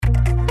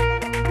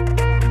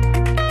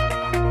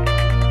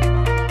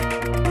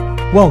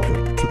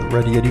Welcome to the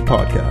Ready Yeti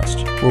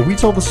Podcast, where we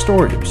tell the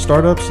story of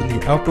startups in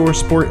the outdoor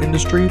sport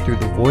industry through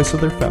the voice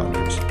of their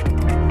founders.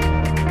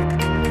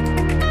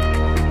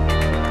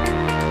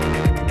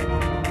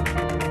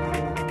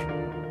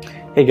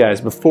 Hey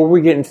guys, before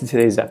we get into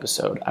today's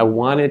episode, I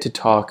wanted to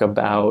talk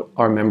about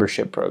our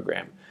membership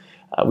program.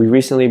 We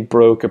recently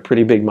broke a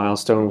pretty big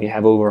milestone. We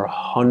have over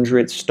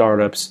 100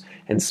 startups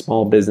and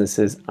small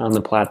businesses on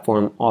the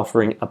platform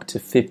offering up to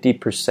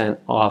 50%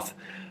 off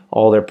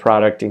all their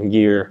product and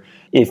gear.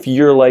 If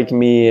you're like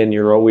me and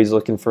you're always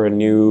looking for a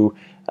new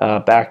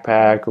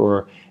backpack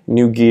or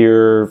new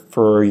gear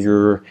for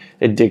your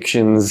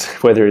addictions,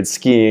 whether it's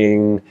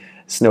skiing,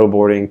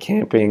 snowboarding,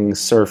 camping,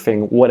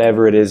 surfing,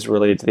 whatever it is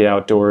related to the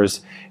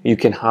outdoors, you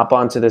can hop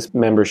onto this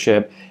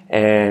membership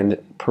and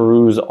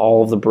peruse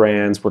all of the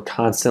brands. We're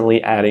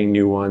constantly adding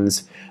new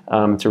ones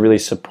to really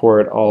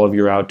support all of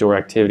your outdoor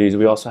activities.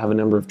 We also have a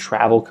number of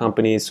travel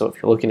companies, so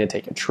if you're looking to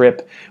take a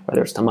trip,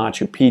 whether it's to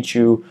Machu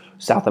Picchu,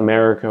 South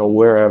America,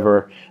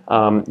 wherever,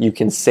 you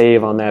can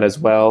save on that as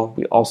well.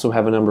 We also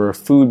have a number of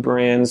food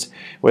brands,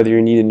 whether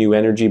you need a new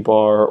energy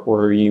bar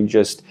or you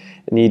just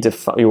need to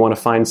you want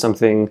to find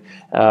something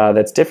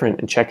that's different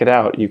and check it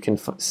out. You can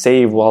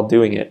save while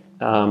doing it.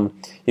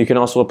 You can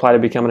also apply to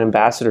become an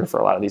ambassador for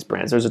a lot of these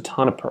brands. There's a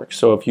ton of perks.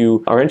 So if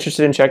you are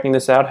interested in checking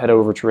this out, head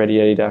over to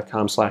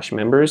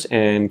readyyeti.com/members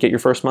and get your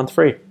first month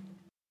free.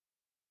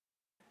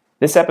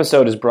 This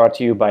episode is brought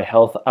to you by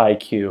Health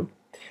IQ.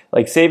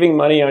 Like saving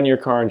money on your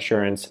car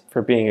insurance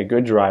for being a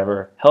good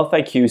driver, Health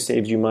IQ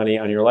saves you money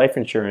on your life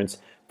insurance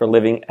for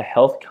living a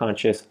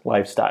health-conscious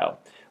lifestyle.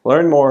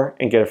 Learn more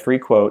and get a free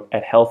quote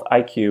at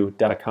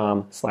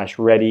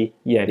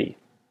healthiq.com/readyyeti.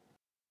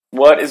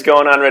 What is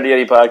going on, Ready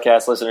Yeti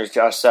podcast listeners?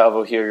 Josh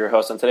Salvo here, your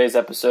host. On today's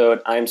episode,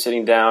 I'm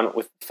sitting down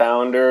with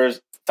founder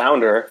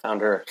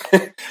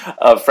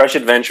of Fresh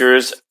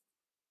Adventures,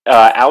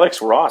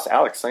 Alex Ross.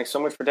 Alex, thanks so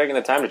much for taking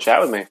the time to chat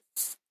with me.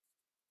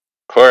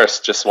 Of course,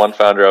 just one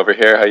founder over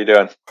here. How you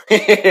doing?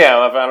 Yeah,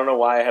 I don't know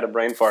why I had a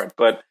brain fart,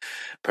 but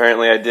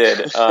apparently I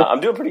did.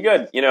 I'm doing pretty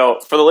good. You know,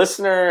 for the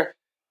listener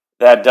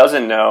that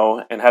doesn't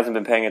know and hasn't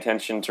been paying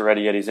attention to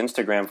Ready Yeti's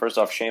Instagram, first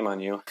off, shame on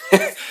you.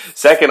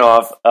 Second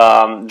off,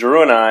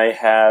 Drew and I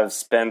have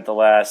spent the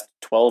last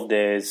 12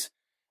 days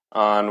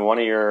on one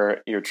of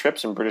your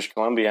trips in British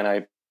Columbia, and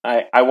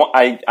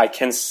I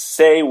can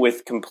say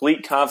with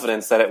complete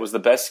confidence that it was the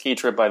best ski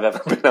trip I've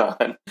ever been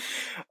on.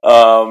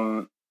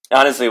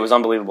 Honestly, it was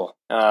unbelievable.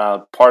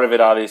 Part of it,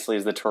 obviously,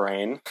 is the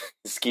terrain.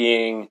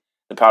 Skiing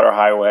the Powder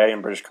Highway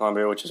in British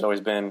Columbia, which has always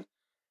been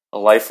a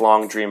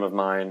lifelong dream of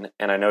mine,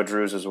 and I know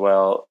Drew's as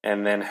well.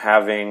 And then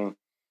having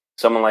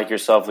someone like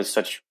yourself with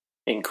such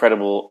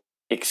incredible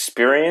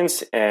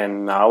experience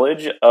and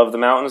knowledge of the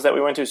mountains that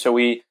we went to. So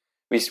we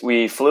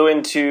flew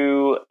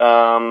into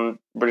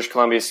British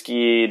Columbia,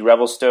 skied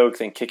Revelstoke,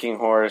 then Kicking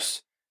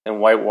Horse, then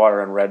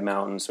Whitewater and Red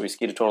Mountain. So we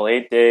skied a total of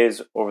 8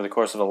 days over the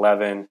course of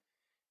 11.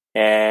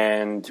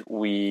 And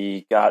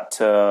we got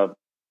to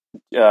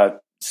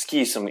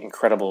ski some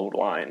incredible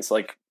lines,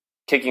 like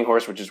Kicking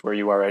Horse, which is where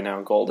you are right now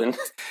in Golden.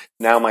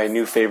 Now my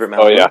new favorite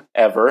mountain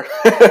ever.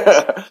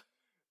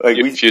 Like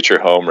future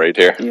home right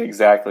here. Yeah,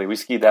 exactly. We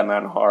skied that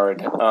mountain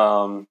hard.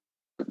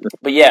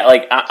 But yeah,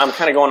 like I'm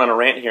kind of going on a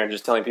rant here and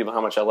just telling people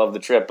how much I love the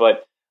trip.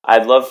 But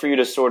I'd love for you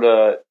to sort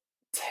of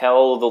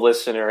tell the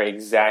listener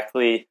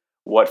exactly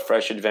what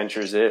Fresh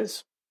Adventures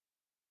is.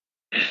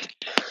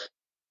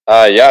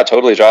 Yeah,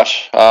 totally,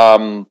 Josh.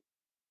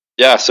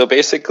 So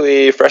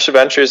basically, Fresh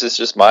Adventures is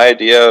just my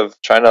idea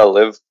of trying to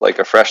live like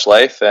a fresh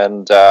life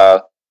and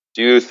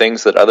do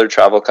things that other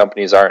travel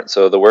companies aren't.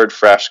 So the word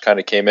fresh kind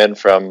of came in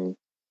from,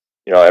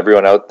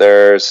 everyone out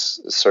there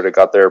sort of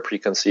got their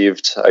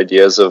preconceived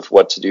ideas of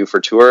what to do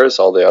for tours.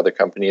 All the other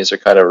companies are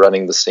kind of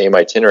running the same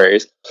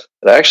itineraries.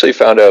 And I actually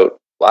found out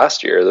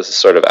last year, this is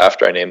sort of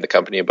after I named the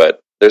company,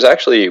 but there's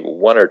actually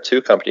one or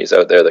two companies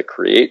out there that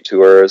create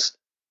tours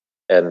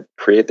and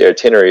create the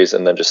itineraries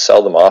and then just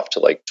sell them off to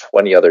like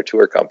 20 other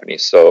tour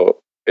companies. So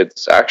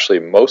it's actually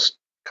most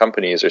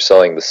companies are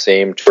selling the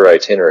same tour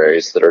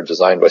itineraries that are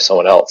designed by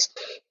someone else.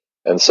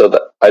 And so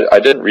that I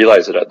didn't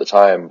realize it at the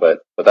time, but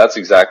that's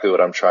exactly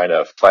what I'm trying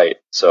to fight.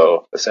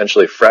 So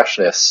essentially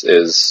freshness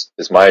is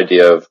my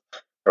idea of,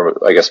 or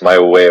I guess my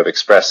way of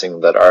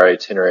expressing that our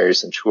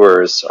itineraries and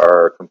tours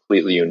are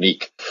completely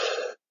unique.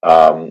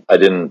 I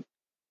didn't,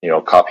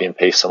 copy and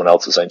paste someone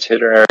else's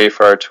itinerary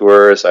for our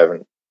tours. I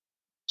haven't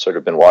sort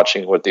of been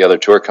watching what the other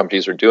tour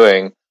companies are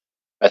doing.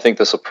 I think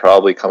this will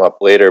probably come up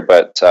later,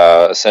 but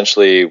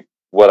essentially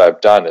what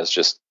I've done is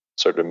just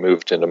sort of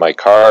moved into my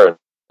car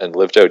and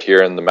lived out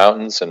here in the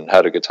mountains and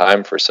had a good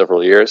time for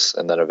several years.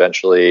 And then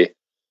eventually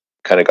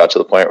kind of got to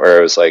the point where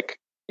I was like,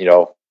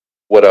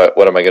 what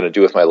am I going to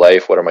do with my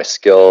life? What are my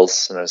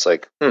skills? And I was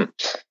like, I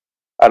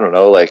don't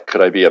know, like,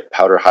 could I be a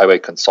Powder Highway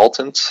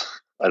consultant?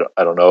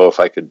 I don't know if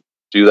I could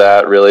do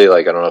that really.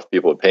 Like, I don't know if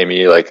people would pay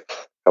me like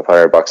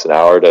 $200 an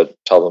hour to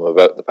tell them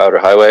about the Powder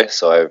Highway.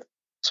 So I've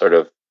sort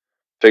of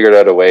figured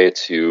out a way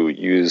to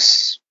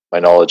use my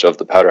knowledge of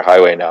the Powder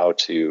Highway now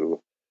to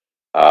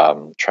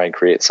try and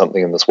create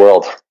something in this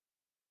world.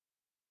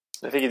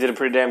 I think you did a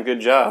pretty damn good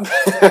job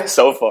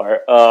so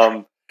far.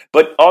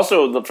 But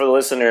also for the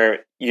listener,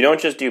 you don't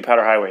just do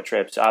Powder Highway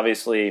trips.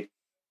 Obviously,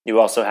 you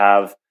also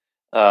have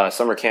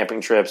summer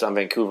camping trips on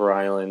Vancouver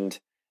Island.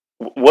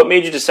 What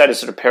made you decide to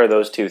sort of pair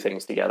those two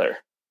things together?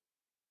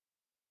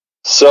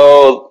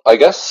 So I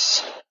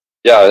guess,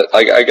 yeah,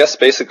 I guess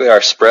basically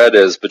our spread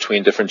is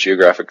between different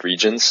geographic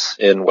regions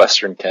in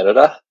Western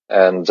Canada.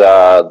 And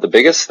the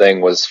biggest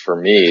thing was for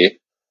me,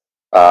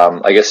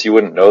 I guess you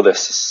wouldn't know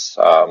this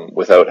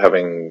without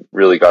having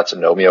really got to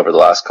know me over the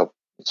last couple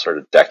sort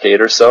of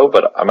decade or so,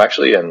 but I'm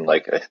actually in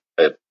like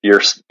a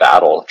fierce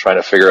battle trying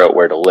to figure out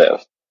where to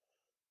live.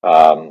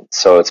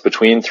 So it's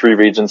between three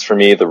regions for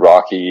me: the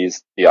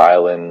Rockies, the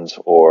island,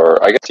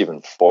 or I guess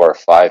even four or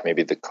five,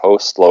 maybe the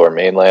coast, lower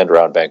mainland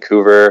around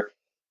Vancouver,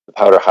 the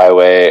Powder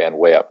Highway, and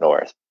way up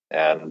north.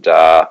 And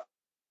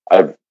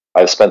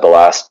I've spent the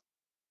last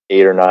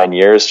 8 or 9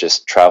 years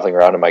just traveling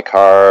around in my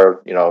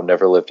car,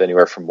 never lived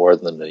anywhere for more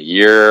than a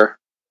year,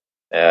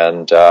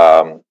 and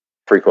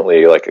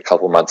frequently like a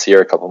couple months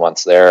here, a couple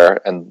months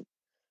there. And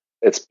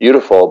it's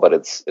beautiful, but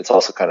it's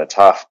also kind of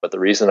tough. But the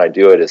reason I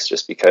do it is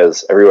just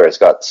because everywhere has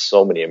got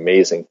so many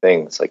amazing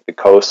things. Like the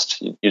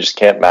coast, you just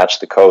can't match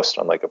the coast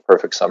on like a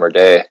perfect summer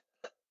day.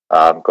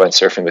 Going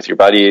surfing with your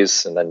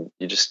buddies, and then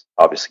you just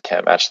obviously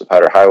can't match the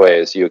Powder Highway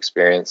as you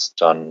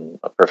experienced on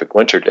a perfect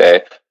winter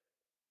day.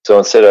 So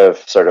instead of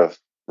sort of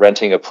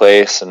renting a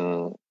place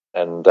and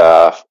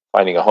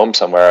finding a home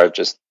somewhere, I've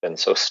just been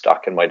so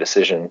stuck in my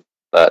decision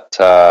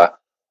that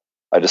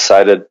I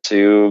decided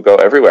to go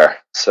everywhere.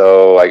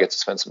 So I get to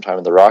spend some time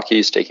in the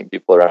Rockies, taking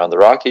people around the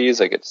Rockies.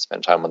 I get to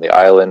spend time on the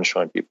island,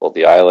 showing people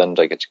the island.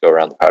 I get to go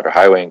around the Powder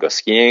Highway and go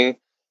skiing.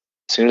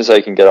 As soon as I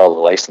can get all the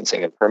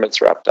licensing and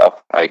permits wrapped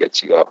up, I get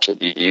to go up to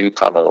the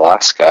Yukon and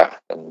Alaska,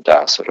 and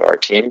so do our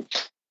team,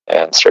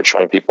 and start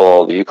showing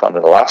people the Yukon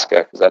and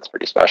Alaska, because that's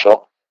pretty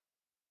special.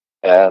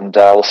 And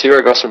we'll see where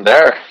it goes from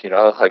there.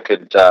 I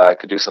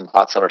could do some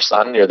hot summer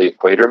sun near the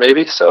equator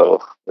maybe.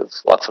 So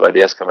there's lots of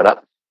ideas coming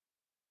up.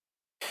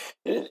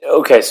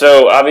 Okay,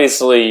 so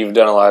obviously you've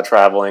done a lot of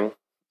traveling,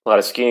 a lot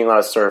of skiing, a lot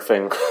of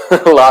surfing,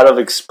 a lot of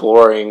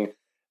exploring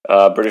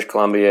British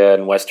Columbia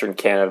and Western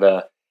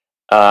Canada.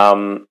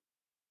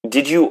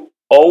 Did you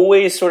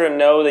always sort of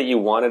know that you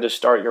wanted to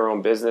start your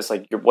own business?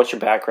 Like, what's your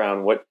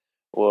background?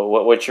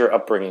 What's your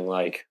upbringing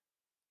like?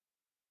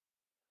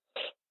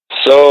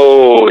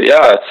 So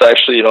yeah, it's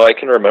actually, I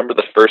can remember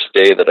the first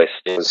day that I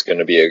was going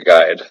to be a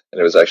guide. And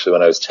it was actually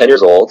when I was 10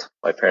 years old.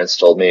 My parents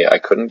told me I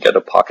couldn't get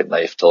a pocket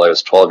knife till I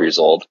was 12 years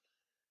old.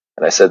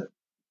 And I said,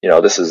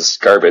 this is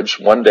garbage.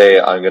 One day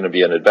I'm going to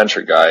be an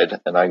adventure guide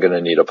and I'm going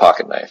to need a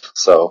pocket knife.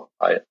 So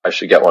I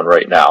should get one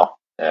right now.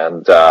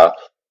 And that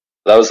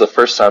was the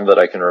first time that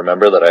I can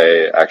remember that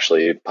I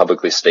actually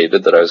publicly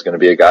stated that I was going to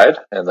be a guide.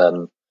 And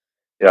then,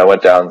 I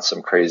went down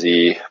some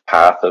crazy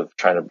path of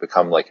trying to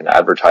become like an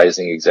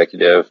advertising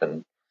executive,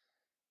 and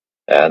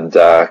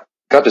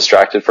got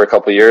distracted for a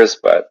couple of years.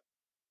 But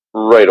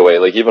right away,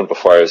 like even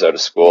before I was out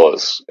of school,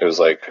 it was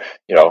like,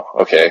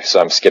 okay, so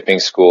I'm skipping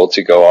school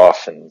to go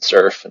off and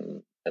surf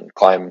and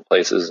climb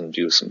places and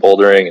do some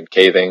bouldering and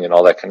caving and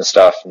all that kind of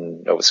stuff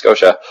in Nova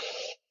Scotia.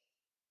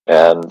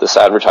 And this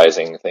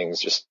advertising thing's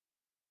just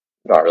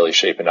not really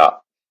shaping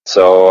up.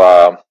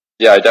 So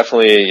yeah, I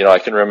definitely, I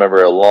can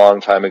remember a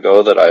long time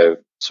ago that I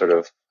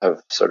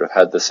have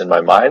had this in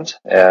my mind,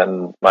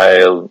 and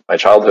my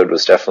childhood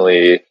was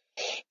definitely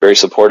very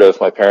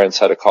supportive. My parents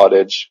had a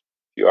cottage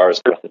a few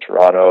hours north of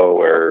Toronto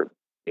where,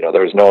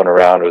 there was no one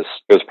around. It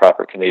was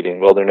proper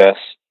Canadian wilderness.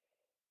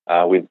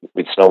 We'd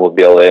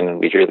snowmobile in and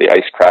we'd hear the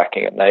ice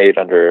cracking at night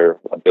under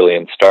a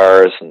billion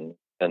stars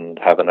and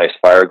have a nice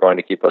fire going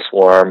to keep us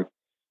warm.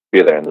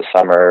 Be there in the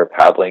summer,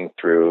 paddling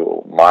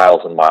through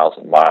miles and miles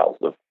and miles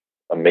of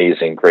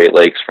amazing Great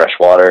Lakes fresh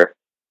water.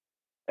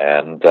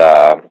 And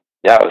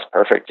yeah, it was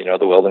perfect.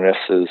 The wilderness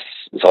has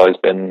always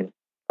been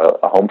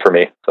a home for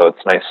me. So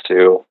it's nice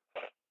to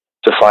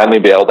finally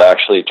be able to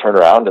actually turn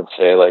around and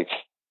say, like,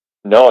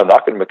 no, I'm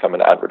not going to become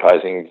an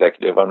advertising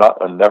executive.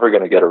 I'm never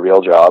going to get a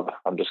real job.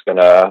 I'm just going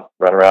to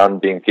run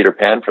around being Peter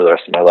Pan for the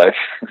rest of my life.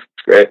 It's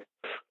great.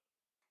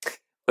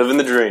 Living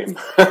the dream.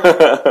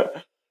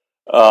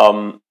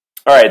 All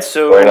right,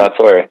 so Very not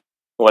sorry.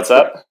 What's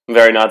up?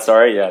 Very not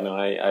sorry. Yeah, no,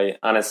 I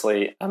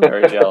honestly, I'm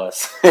very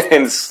jealous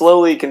and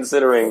slowly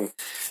considering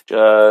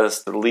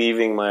just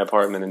leaving my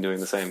apartment and doing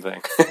the same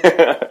thing.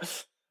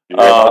 You're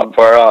not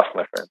far off,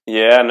 my friend.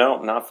 Yeah,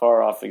 no, not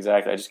far off.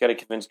 Exactly. I just got to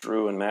convince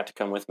Drew and Matt to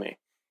come with me.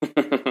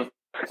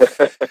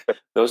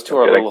 Those two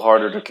are a little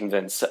harder to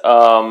convince.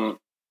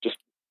 Just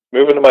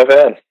move into my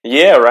van.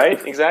 Yeah,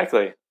 right.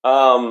 Exactly.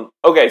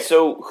 Okay,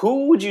 so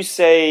who would you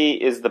say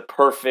is the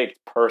perfect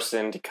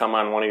person to come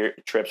on one of your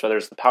trips, whether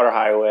it's the Powder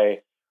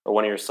Highway or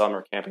one of your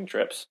summer camping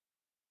trips?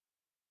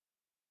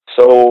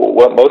 So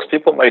what most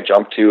people might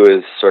jump to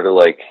is sort of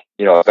like,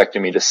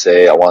 expecting me to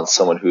say I want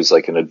someone who's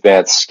like an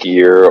advanced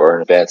skier or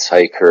an advanced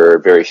hiker,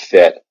 very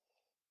fit.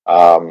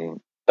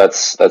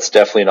 That's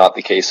definitely not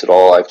the case at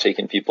all. I've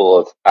taken people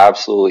of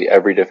absolutely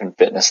every different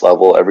fitness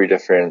level, every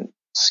different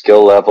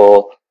skill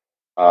level.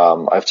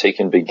 I've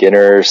taken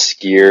beginner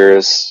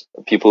skiers,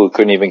 people who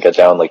couldn't even get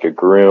down like a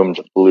groomed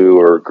blue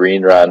or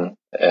green run.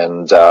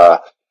 And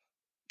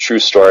true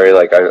story,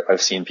 like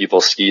I've seen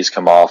people's skis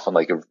come off on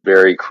like a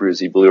very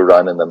cruisy blue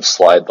run and them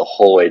slide the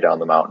whole way down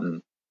the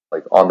mountain,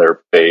 like on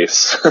their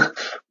face,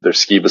 their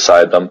ski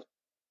beside them.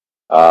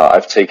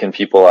 I've taken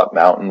people up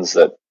mountains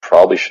that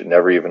probably should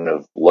never even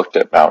have looked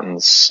at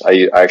mountains.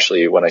 I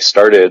actually, when I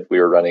started, we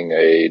were running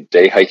a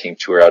day hiking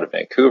tour out of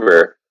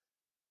Vancouver.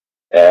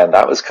 And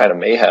that was kind of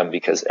mayhem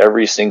because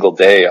every single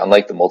day,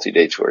 unlike the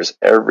multi-day tours,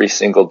 every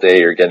single day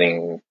you're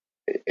getting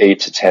 8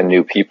 to 10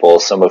 new people,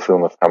 some of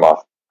whom have come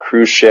off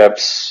cruise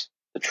ships,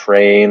 the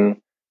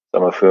train,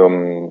 some of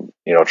whom,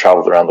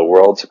 traveled around the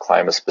world to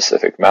climb a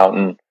specific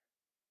mountain.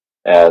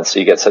 And so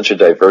you get such a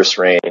diverse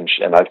range.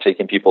 And I've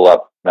taken people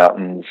up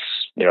mountains,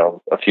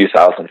 a few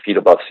thousand feet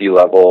above sea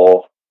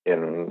level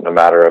in a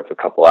matter of a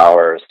couple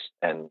hours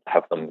and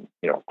have them,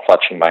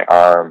 clutching my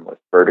arm with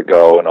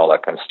vertigo and all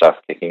that kind of stuff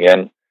kicking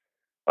in.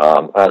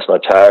 Asthma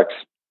attacks,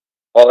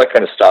 all that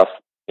kind of stuff.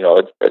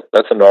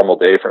 That's a normal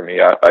day for me.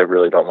 I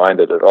really don't mind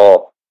it at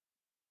all.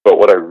 But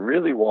what I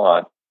really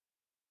want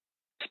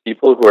is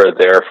people who are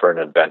there for an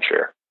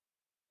adventure.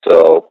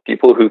 So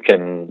people who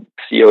can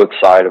see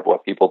outside of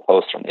what people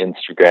post on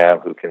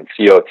Instagram, who can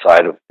see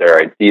outside of their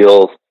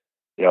ideals.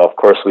 Of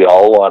course, we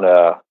all want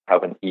to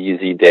have an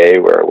easy day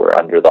where we're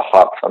under the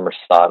hot summer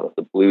sun with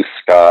the blue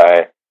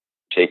sky,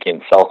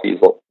 taking selfies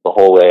the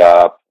whole way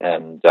up,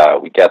 and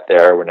we get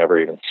there, we're never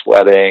even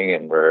sweating,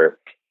 and we're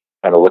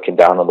kind of looking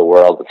down on the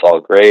world. It's all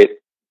great,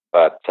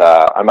 but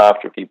I'm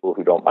after people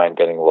who don't mind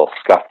getting a little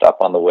scuffed up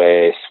on the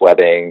way,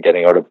 sweating,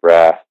 getting out of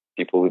breath,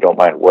 people who don't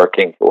mind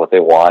working for what they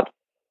want.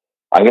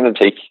 I'm going to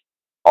take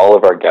all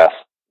of our guests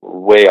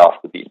way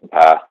off the beaten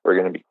path. We're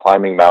going to be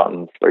climbing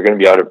mountains. They're going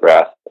to be out of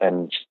breath.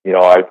 And,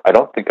 I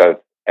don't think I've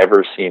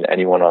ever seen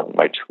anyone on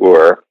my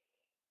tour.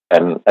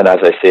 And as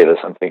I say this,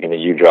 I'm thinking of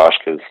you, Josh,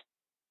 because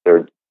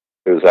it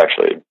was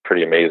actually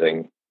pretty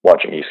amazing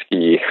watching you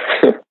ski.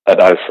 And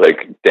I was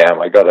like,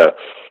 damn, I got to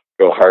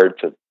go hard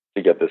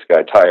to get this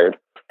guy tired.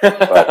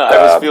 But,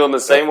 I was feeling the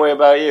same way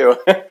about you.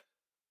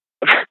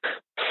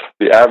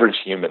 The average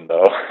human,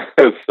 though,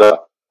 is,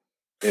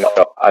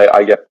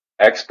 I get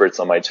experts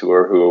on my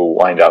tour who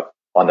wind up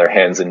on their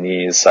hands and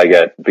knees. I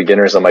get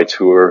beginners on my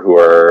tour who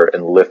are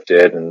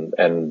enlifted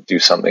and do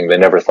something they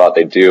never thought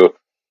they'd do.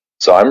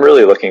 So I'm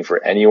really looking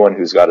for anyone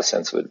who's got a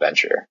sense of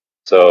adventure.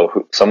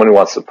 So someone who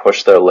wants to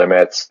push their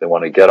limits, they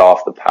want to get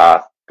off the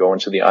path, go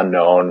into the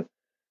unknown.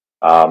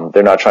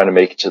 They're not trying to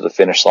make it to the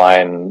finish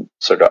line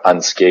sort of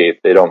unscathed.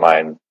 They don't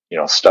mind,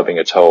 stubbing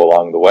a toe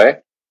along the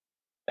way.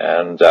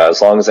 And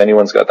as long as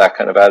anyone's got that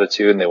kind of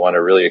attitude and they want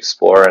to really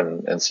explore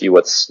and see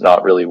what's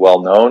not really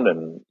well known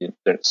and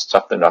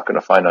stuff they're not going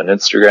to find on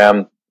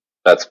Instagram,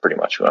 that's pretty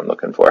much who I'm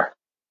looking for.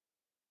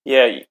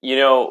 Yeah,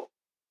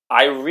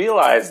 I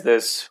realized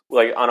this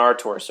like on our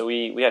tour. So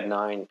we had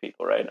 9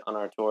 people, right, on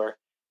our tour.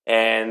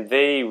 And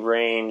they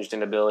ranged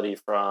in ability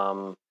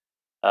from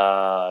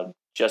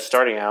just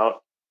starting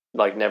out,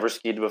 like never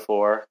skied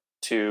before,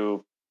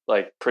 to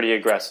like pretty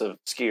aggressive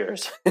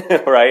skiers,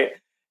 right?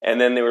 And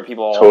then there were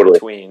people all in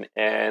between.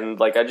 And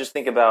like I just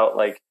think about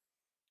like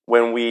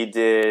when we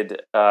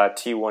did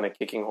T1 at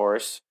Kicking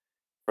Horse,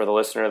 for the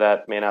listener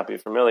that may not be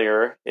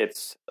familiar,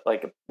 it's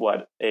like a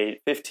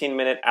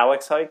 15-minute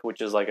Alex hike,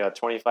 which is like a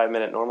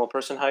 25-minute normal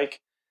person hike.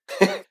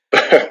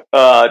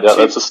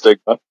 That's a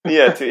stigma.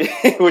 Yeah,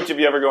 which if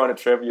you ever go on a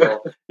trip,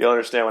 you'll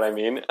understand what I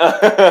mean.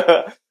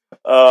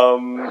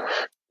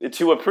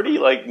 To a pretty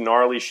like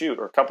gnarly shoot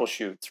or couple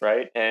shoots,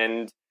 right?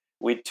 And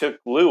we took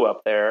Lou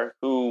up there,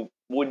 who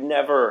would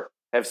never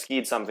have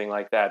skied something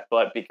like that,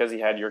 but because he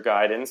had your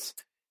guidance,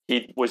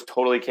 he was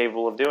totally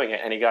capable of doing it,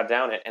 and he got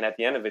down it. And at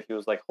the end of it, he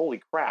was like,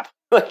 "Holy crap!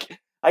 Like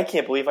I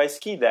can't believe I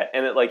skied that!"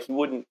 And he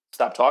wouldn't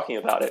stop talking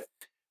about it,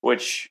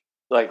 which.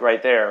 Like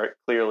right there,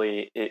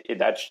 clearly,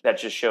 that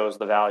just shows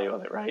the value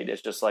of it, right?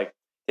 It's just like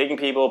taking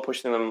people,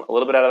 pushing them a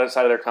little bit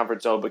outside of their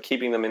comfort zone, but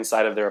keeping them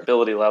inside of their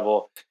ability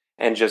level,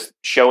 and just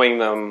showing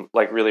them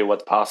like really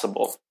what's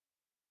possible.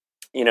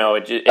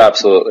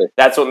 Absolutely.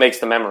 That's what makes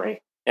the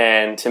memory.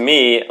 And to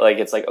me, like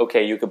it's like,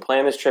 okay, you could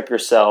plan this trip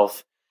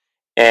yourself,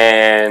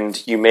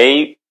 and you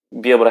may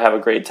be able to have a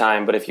great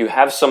time. But if you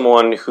have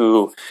someone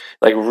who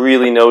like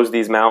really knows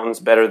these mountains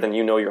better than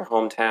you know your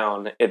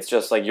hometown, it's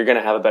just like you're going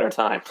to have a better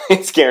time.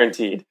 It's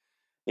guaranteed,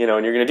 and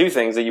you're going to do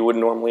things that you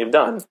wouldn't normally have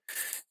done,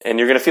 and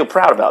you're going to feel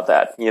proud about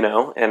that,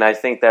 and I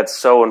think that's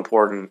so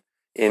important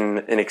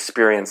in an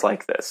experience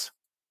like this.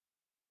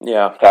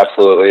 Yeah,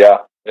 absolutely. Yeah.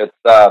 It's,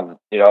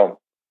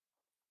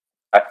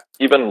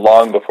 even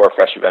long before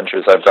Fresh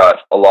Adventures, I've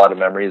got a lot of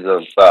memories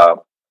of,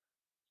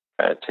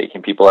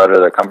 taking people out of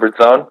their comfort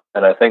zone.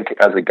 And I think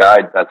as a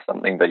guide, that's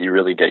something that you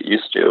really get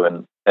used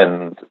to.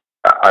 And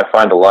I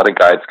find a lot of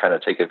guides kind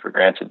of take it for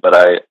granted, but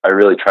I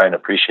really try and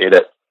appreciate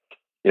it.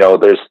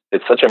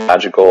 It's such a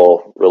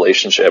magical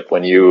relationship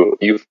when you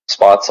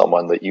spot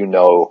someone that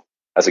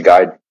as a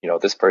guide,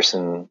 this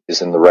person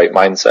is in the right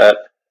mindset.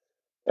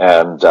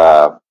 And,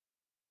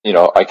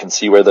 I can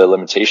see where their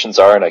limitations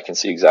are, and I can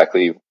see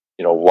exactly,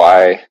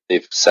 why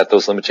they've set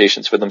those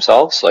limitations for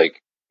themselves.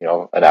 Like,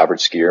 an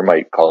average skier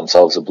might call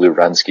themselves a blue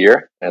run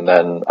skier. And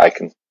then I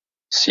can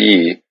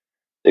see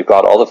they've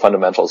got all the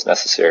fundamentals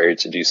necessary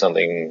to do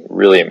something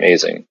really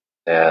amazing.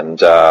 And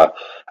that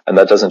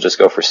doesn't just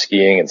go for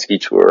skiing and ski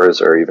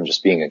tours or even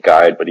just being a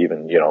guide, but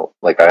even,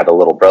 like I had a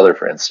little brother,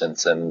 for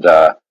instance, and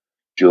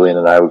Julian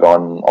and I would go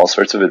on all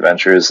sorts of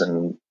adventures,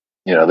 and,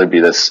 there'd be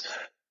this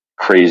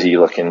crazy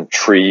looking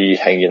tree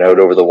hanging out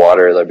over the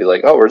water. They'd be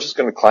like, oh, we're just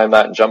going to climb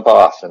that and jump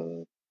off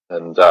and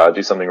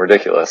do something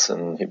ridiculous.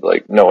 And he'd be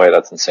like, no way,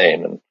 that's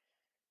insane.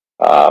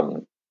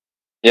 And,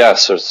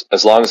 so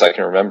as long as I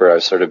can remember,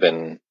 I've sort of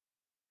been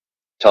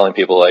telling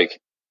people like,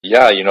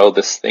 yeah,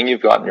 this thing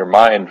you've got in your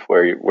mind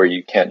where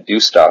you can't do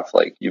stuff,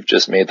 like you've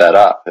just made that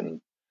up and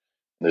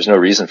there's no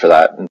reason for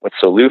that. And with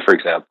Lou, for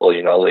example,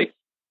 we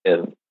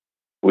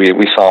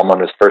saw him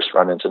on his first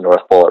run into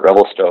North Pole at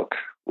Revelstoke,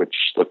 which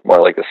looked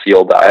more like a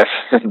seal dive.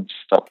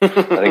 So I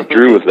think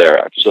Drew was there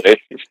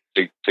actually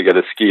to get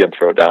a ski and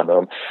throw it down to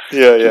him.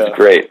 Yeah. Which is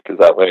great, because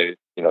that way,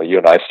 you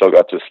and I still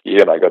got to ski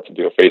and I got to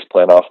do a face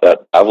plant off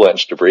that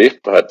avalanche debris.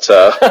 But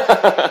yeah,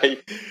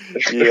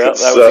 that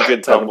was a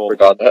good tumble.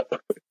 Forgot that.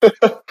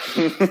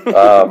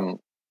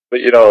 But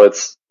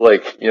it's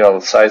like,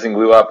 sizing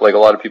Lou up, like a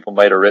lot of people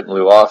might have written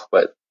Lou off,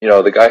 but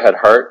the guy had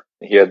heart.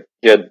 He had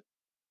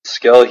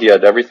skill, he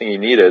had everything he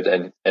needed,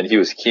 and he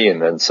was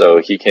keen. And so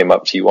he came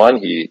up T1,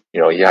 he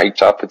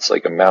hiked up. It's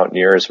like a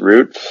mountaineer's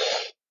route.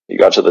 He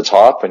got to the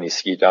top and he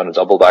skied down a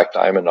double back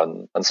diamond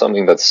on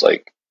something that's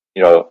like,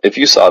 if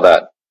you saw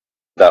that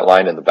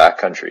line in the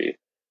backcountry,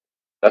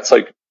 that's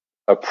like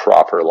a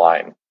proper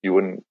line. You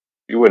wouldn't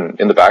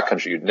in the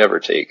backcountry, you'd never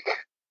take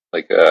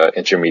like a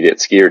intermediate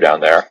skier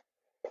down there.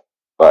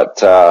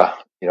 But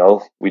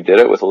we did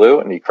it with Lou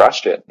and he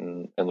crushed it,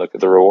 and look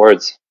at the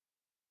rewards.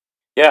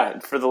 Yeah,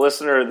 for the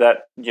listener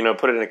that,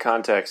 put it into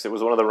context, it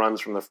was one of the runs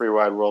from the Free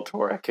Ride World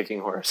Tour at Kicking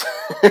Horse.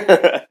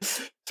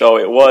 So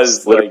it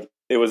was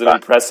an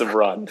impressive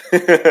run.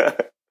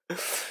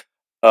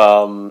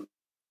 Awesome.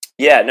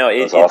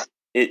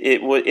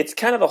 It's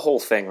kind of the whole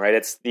thing, right?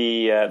 It's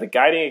the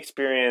guiding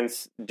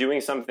experience,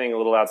 doing something a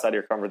little outside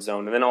your comfort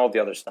zone, and then all the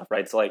other stuff,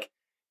 right? It's like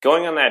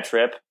going on that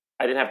trip,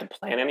 I didn't have to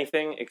plan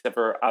anything except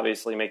for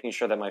obviously making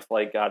sure that my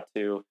flight got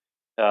to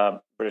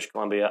British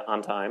Columbia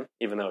on time,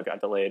 even though it got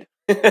delayed.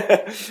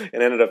 It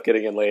ended up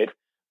getting in late,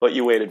 but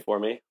you waited for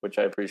me, which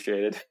I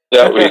appreciated.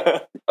 Yeah, we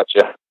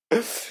gotcha.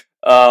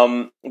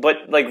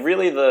 But like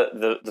really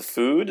the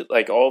food,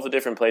 like all the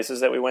different places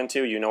that we went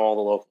to, all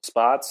the local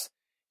spots,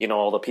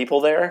 all the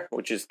people there,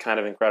 which is kind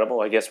of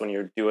incredible. I guess when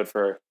you do it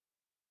for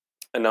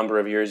a number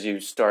of years, you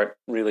start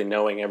really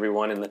knowing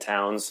everyone in the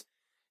towns.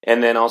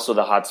 And then also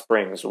the hot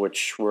springs,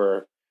 which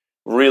were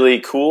really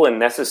cool and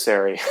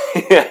necessary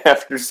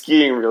after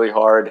skiing really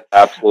hard.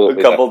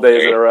 Absolutely, a couple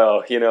days in a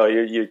row.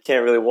 You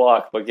can't really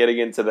walk, but getting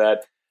into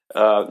that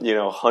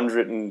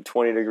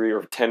 120 degree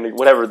or 10 degree,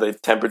 whatever the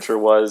temperature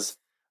was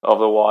of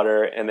the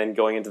water, and then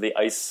going into the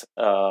ice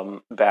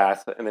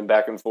bath and then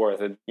back and forth.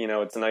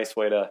 It's a nice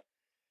way to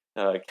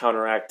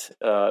counteract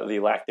the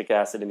lactic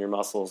acid in your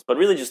muscles, but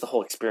really just the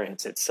whole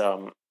experience.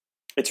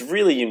 It's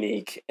really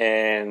unique.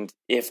 And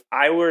if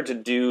I were to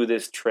do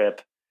this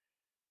trip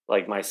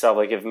like myself,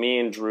 like if me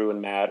and Drew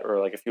and Matt or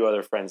like a few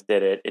other friends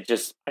did it,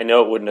 I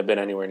know it wouldn't have been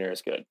anywhere near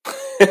as good.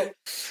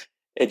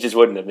 It just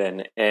wouldn't have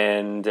been.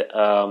 And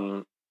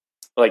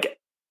like,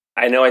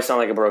 I know I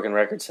sound like a broken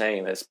record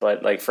saying this,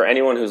 but like for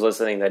anyone who's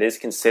listening that is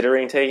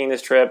considering taking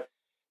this trip,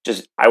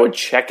 I would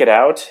check it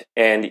out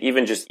and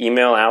even just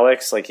email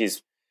Alex. Like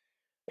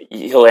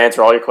he'll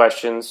answer all your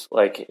questions,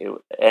 like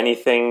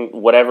anything,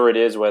 whatever it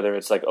is, whether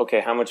it's like,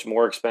 okay, how much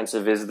more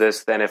expensive is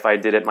this than if I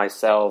did it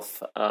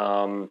myself?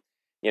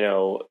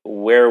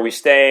 Where are we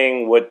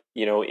staying? What,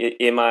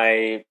 am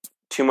I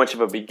too much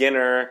of a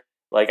beginner?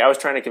 Like I was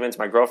trying to convince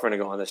my girlfriend to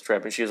go on this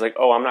trip and she was like,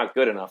 oh, I'm not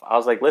good enough. I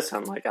was like,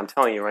 listen, like I'm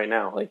telling you right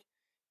now, like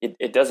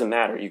it doesn't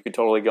matter. You could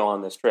totally go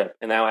on this trip.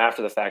 And now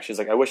after the fact, she's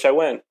like, I wish I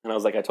went. And I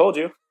was like, I told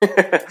you.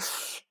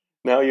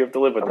 Now you have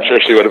to live with that. I'm sure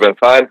she would have been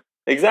fine.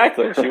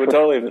 Exactly. She would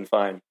totally have been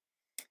fine.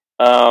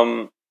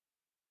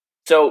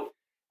 So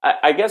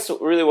I guess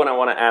really what I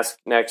want to ask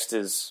next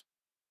is,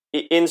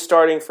 in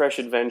starting Fresh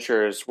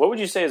Adventures, what would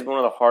you say is one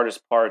of the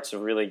hardest parts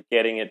of really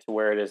getting it to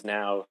where it is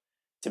now,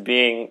 to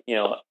being,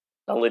 a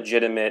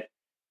legitimate,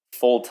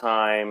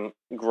 full-time,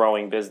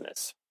 growing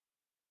business?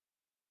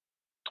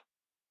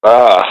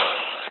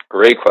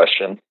 Great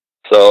question.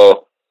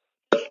 So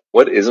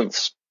what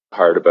isn't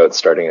hard about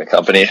starting a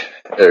company?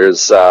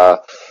 There's,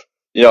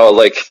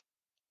 like,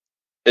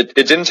 it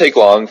didn't take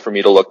long for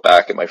me to look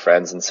back at my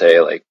friends and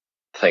say, like,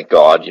 thank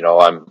God,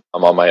 I'm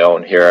on my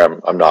own here.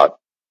 I'm not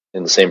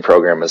in the same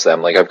program as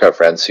them. Like I've got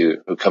friends who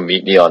come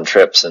meet me on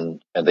trips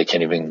and they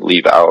can't even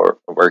leave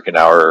work an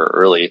hour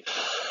early.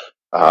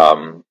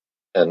 And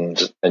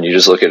you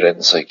just look at it and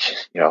it's like,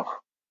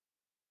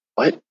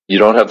 what? You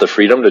don't have the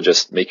freedom to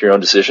just make your own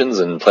decisions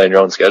and plan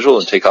your own schedule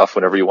and take off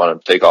whenever you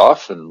want to take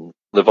off and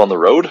live on the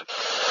road.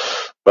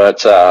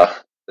 But,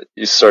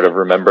 you sort of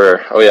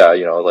remember, oh yeah,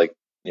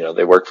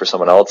 they work for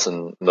someone else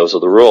and those are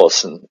the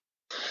rules. And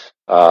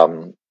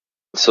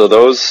So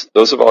those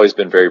have always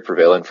been very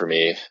prevalent for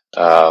me,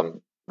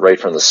 right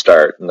from the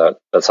start, and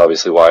that's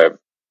obviously why I've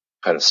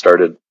kind of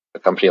started a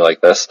company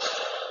like this.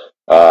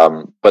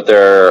 But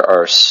there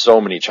are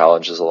so many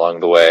challenges along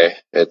the way.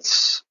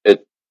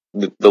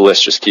 The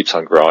list just keeps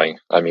on growing.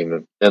 I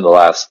mean, in the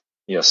last,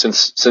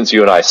 since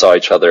you and I saw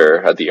each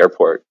other at the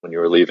airport when you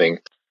were leaving,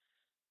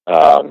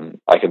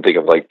 I can think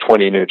of like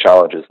 20 new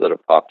challenges that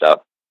have popped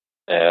up,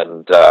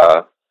 and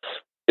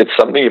it's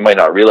something you might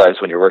not realize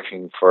when you're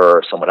working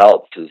for someone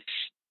else.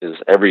 Is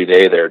every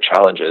day there are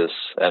challenges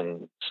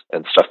and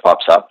stuff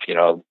pops up.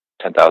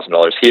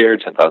 $10,000 here,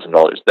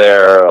 $10,000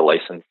 there. A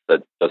license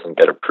that doesn't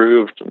get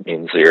approved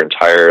means your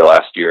entire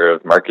last year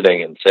of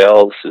marketing and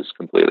sales is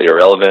completely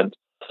irrelevant.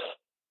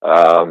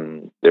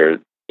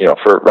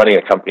 For running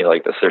a company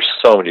like this, there's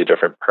so many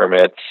different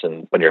permits,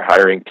 and when you're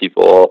hiring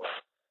people,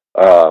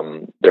 there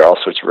are all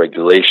sorts of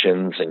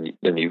regulations, and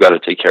you got to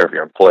take care of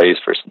your employees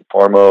first and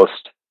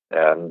foremost,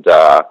 and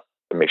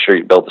make sure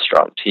you build a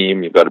strong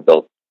team. You've got to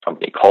build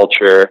company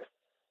culture.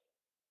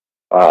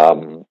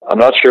 I'm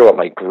not sure what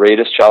my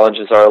greatest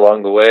challenges are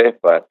along the way,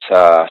 but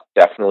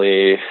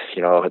definitely,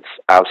 it's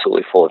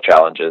absolutely full of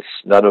challenges,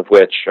 none of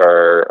which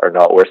are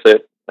not worth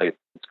it. Like,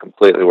 it's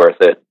completely worth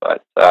it,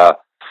 but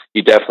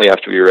you definitely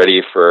have to be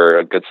ready for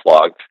a good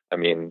slog. I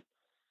mean,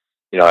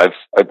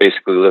 I've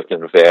basically lived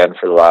in a van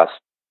for the last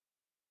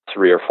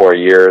 3 or 4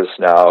 years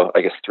now.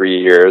 I guess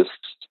 3 years.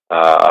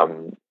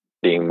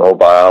 Being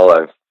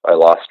mobile, I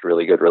lost a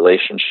really good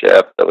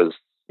relationship. That was,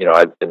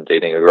 I've been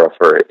dating a girl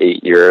for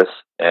 8 years,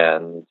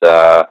 and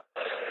I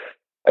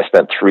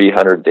spent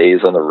 300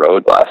 days on the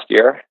road last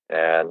year,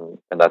 and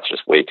that's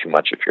just way too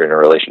much if you're in a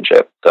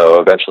relationship.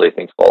 So eventually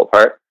things fall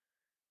apart.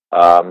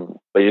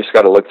 But you just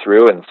got to look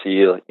through and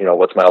see,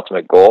 what's my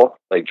ultimate goal.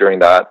 Like during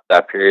that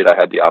period, I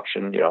had the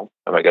option,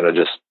 am I going to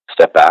just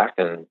step back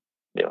and,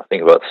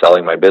 think about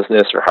selling my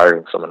business or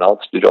hiring someone else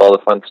to do all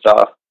the fun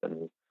stuff?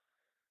 And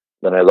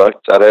then I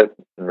looked at it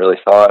and really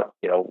thought,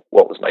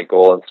 what was my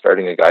goal in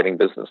starting a guiding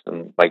business?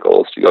 And my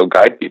goal is to go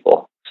guide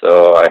people.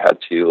 So I had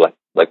to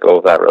let go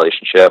of that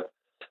relationship.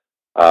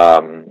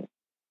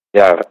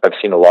 I've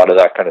seen a lot of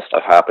that kind of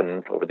stuff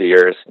happen over the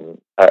years, and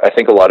I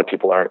think a lot of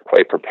people aren't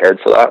quite prepared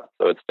for that.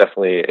 So it's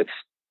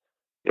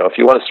if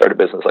you want to start a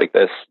business like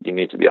this, you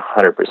need to be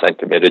 100%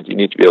 committed. You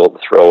need to be able to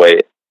throw away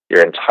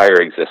your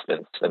entire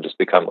existence and just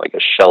become like a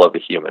shell of a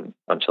human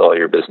until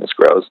your business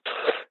grows.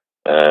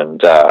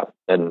 And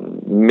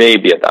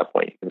maybe at that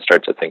point you can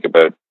start to think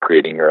about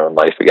creating your own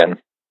life again.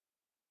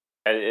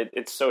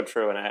 It's so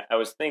true. And I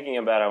was thinking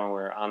about it when we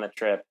were on the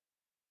trip,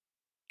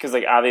 because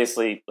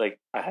obviously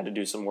I had to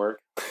do some work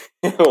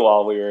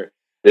while we were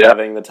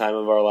having the time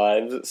of our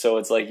lives. So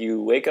it's like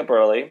you wake up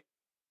early,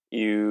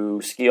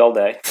 you ski all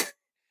day,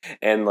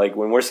 and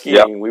when we're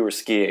skiing, we were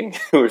skiing.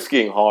 We were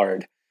skiing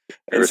hard.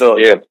 And so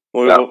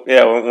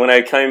when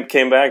I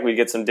came back, we'd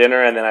get some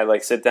dinner, and then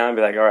I'd sit down and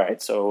be like, all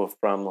right, so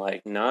from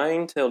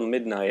 9 till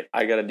midnight,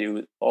 I got to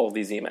do all of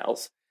these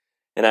emails.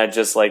 And I'd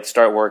just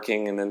start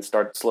working and then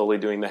start slowly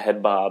doing the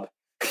head bob.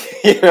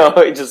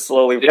 It just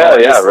slowly.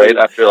 Right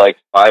after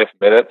 5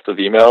 minutes of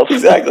emails.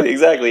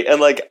 Exactly.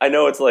 And I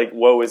know it's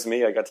woe is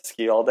me, I got to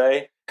ski all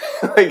day.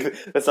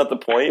 That's not the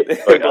point.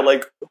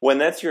 But when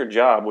that's your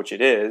job, which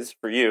it is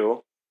for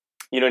you,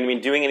 you know what I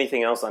mean? Doing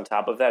anything else on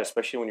top of that,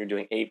 especially when you're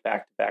doing 8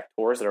 back-to-back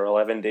tours that are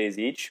 11 days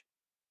each,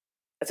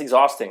 that's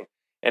exhausting.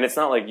 And it's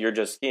not like you're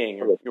just skiing.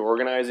 You're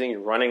organizing, you're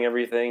running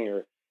everything,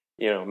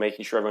 you're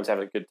making sure everyone's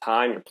having a good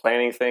time, you're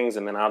planning things,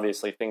 and then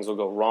obviously things will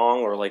go wrong,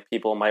 or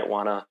people might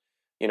want to,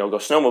 go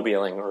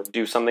snowmobiling or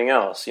do something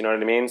else. You know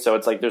what I mean? So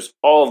it's there's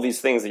all of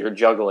these things that you're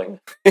juggling.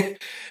 And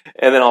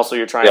then also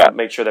you're trying to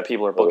make sure that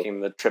people are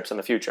booking the trips in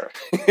the future.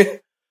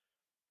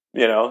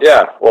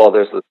 Yeah, well,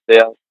 there's the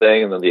sales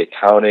thing, and then the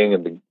accounting,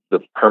 and the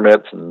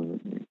permits,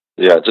 and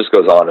it just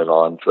goes on and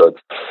on. So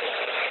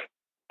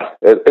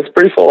it's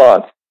pretty full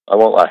on. I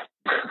won't lie.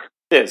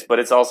 It is, but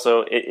it's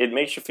also it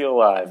makes you feel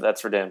alive.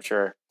 That's for damn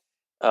sure.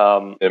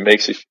 It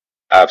makes you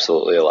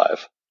absolutely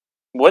alive.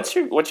 What's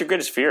your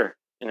greatest fear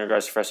in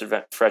regards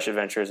to fresh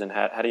adventures, and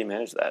how do you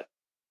manage that?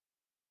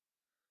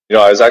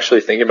 I was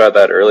actually thinking about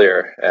that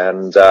earlier,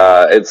 and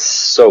it's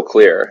so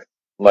clear.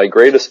 My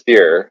greatest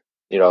fear,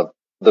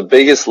 the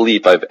biggest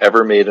leap I've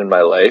ever made in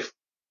my life,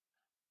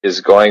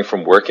 is going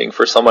from working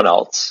for someone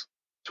else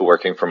to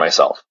working for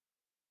myself.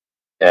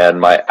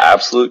 And my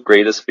absolute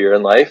greatest fear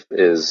in life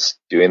is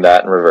doing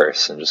that in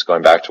reverse and just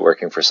going back to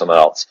working for someone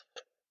else.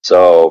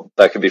 So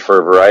that could be for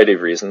a variety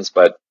of reasons,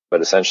 but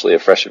essentially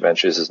if Fresh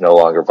Adventures is no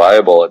longer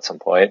viable at some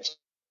point,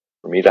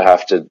 for me to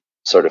have to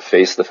sort of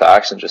face the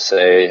facts and just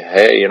say,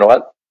 hey, you know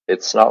what?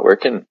 It's not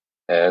working,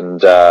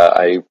 and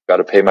I got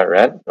to pay my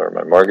rent or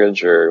my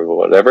mortgage or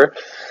whatever,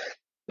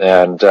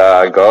 and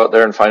go out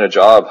there and find a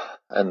job.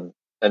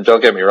 And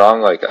don't get me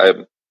wrong,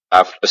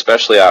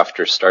 especially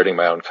after starting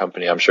my own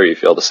company, I'm sure you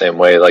feel the same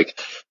way.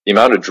 The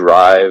amount of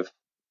drive,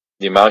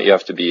 the amount you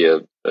have to be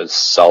a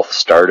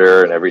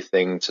self-starter and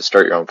everything to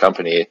start your own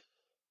company,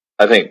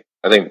 I think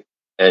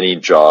any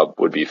job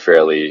would be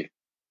fairly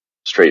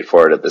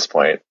straightforward at this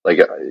point. Like,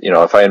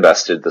 if I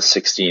invested the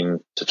 16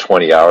 to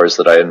 20 hours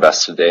that I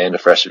invest a day into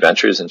Fresh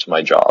Adventures into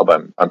my job,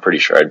 I'm pretty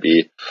sure I'd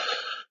be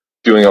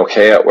doing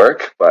okay at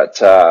work.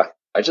 But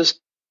I just,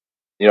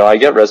 I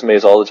get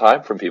resumes all the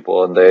time from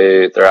people, and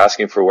they're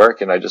asking for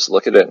work, and I just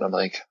look at it and I'm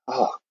like,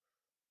 oh,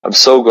 I'm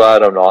so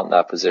glad I'm not in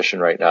that position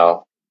right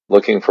now,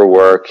 looking for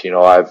work.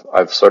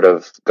 I've sort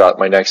of got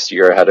my next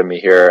year ahead of me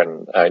here,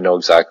 and I know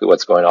exactly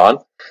what's going on.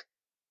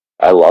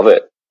 I love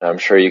it. I'm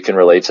sure you can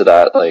relate to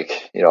that.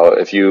 Like,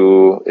 if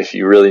you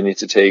really need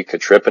to take a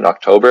trip in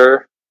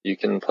October, you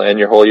can plan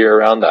your whole year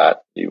around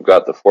that. You've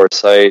got the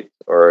foresight.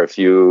 Or if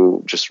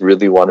you just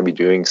really want to be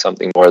doing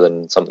something more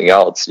than something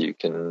else, you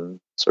can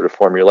sort of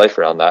form your life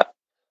around that.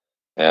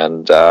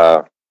 And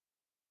I'd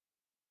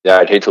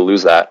hate to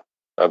lose that.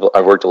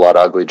 I've worked a lot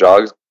of ugly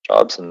jobs,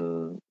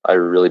 and I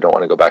really don't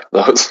want to go back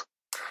to those.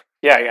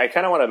 Yeah, I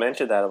kind of want to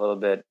mention that a little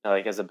bit,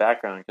 like as a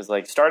background, because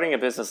like starting a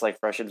business like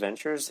Fresh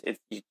Adventures,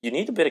 you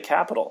need a bit of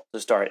capital to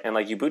start, and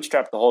like you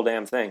bootstrap the whole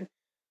damn thing.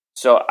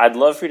 So I'd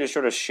love for you to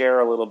sort of share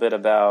a little bit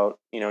about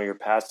your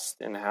past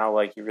and how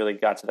like you really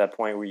got to that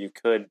point where you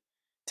could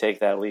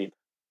take that leap.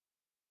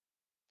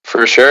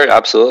 For sure,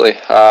 absolutely.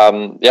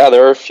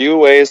 There are a few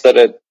ways that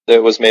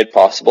it was made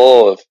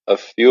possible, a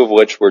few of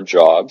which were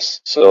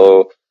jobs.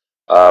 So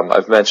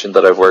I've mentioned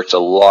that I've worked a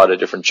lot of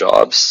different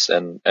jobs,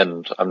 and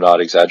I'm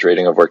not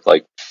exaggerating. I've worked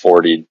like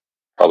 40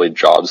 probably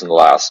jobs in the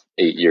last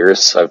 8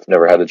 years. I've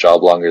never had a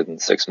job longer than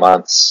 6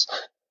 months.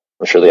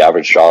 I'm sure the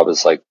average job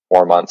is like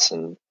 4 months.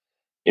 And,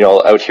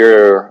 out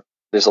here,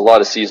 there's a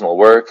lot of seasonal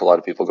work. A lot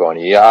of people go on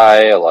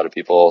EI. A lot of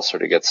people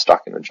sort of get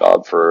stuck in a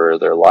job for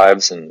their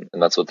lives, and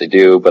that's what they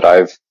do. But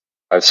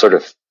I've sort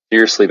of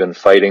fiercely been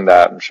fighting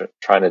that and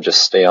trying to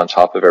just stay on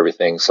top of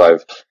everything. So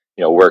I've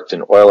worked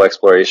in oil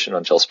exploration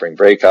until spring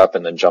breakup,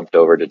 and then jumped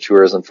over to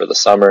tourism for the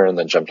summer, and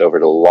then jumped over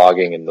to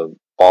logging in the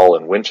fall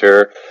and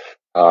winter,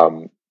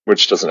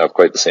 which doesn't have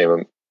quite the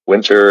same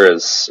winter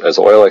as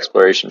oil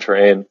exploration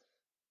terrain.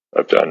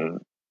 I've done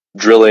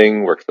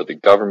drilling, worked for the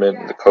government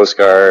and the Coast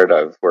Guard.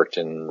 I've worked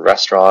in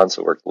restaurants.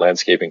 I've worked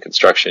landscaping,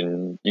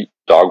 construction,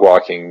 dog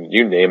walking,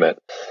 you name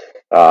it.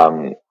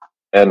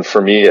 And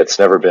for me, it's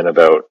never been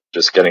about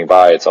just getting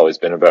by. It's always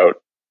been about,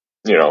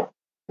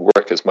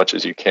 work as much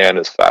as you can,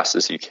 as fast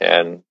as you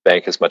can,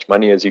 bank as much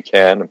money as you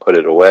can, and put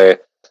it away,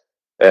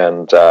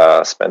 and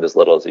spend as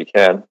little as you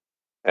can.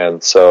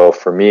 And so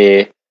for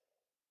me,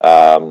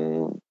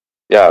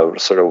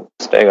 sort of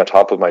staying on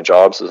top of my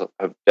jobs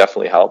have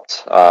definitely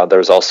helped. There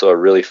was also a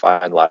really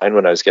fine line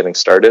when I was getting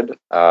started.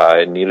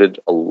 I needed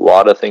a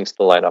lot of things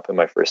to line up in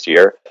my first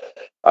year.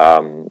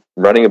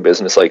 Running a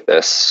business like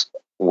this,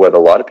 what a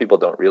lot of people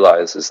don't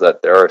realize is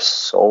that there are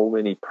so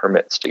many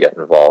permits to get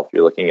involved.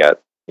 You're looking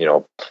at,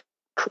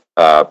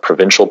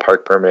 provincial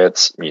park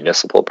permits,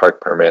 municipal park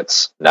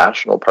permits,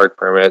 national park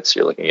permits.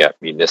 You're looking at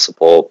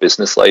municipal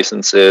business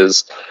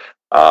licenses,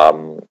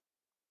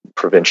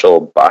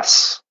 provincial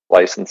bus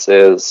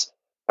licenses,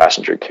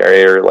 passenger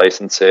carrier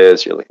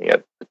licenses. You're looking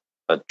at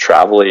a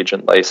travel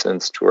agent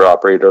license, tour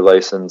operator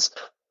license,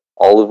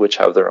 all of which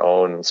have their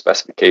own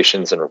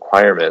specifications and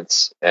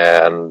requirements.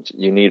 And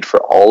you need for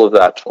all of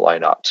that to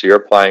line up. So you're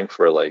applying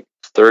for like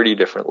 30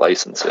 different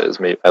licenses,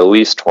 maybe at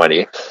least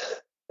 20.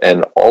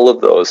 And all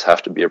of those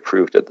have to be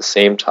approved at the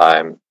same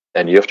time.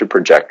 And you have to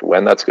project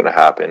when that's going to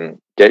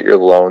happen, get your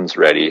loans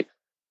ready,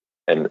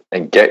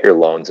 and get your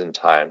loans in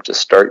time to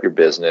start your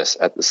business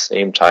at the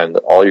same time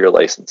that all your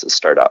licenses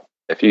start up.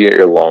 If you get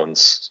your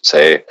loans,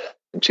 say,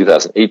 in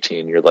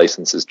 2018, your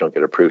licenses don't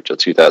get approved till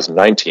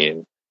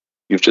 2019,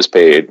 you've just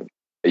paid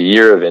a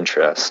year of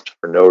interest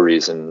for no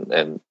reason,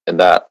 and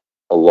that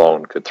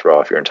alone could throw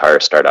off your entire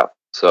startup.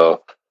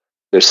 So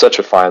there's such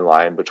a fine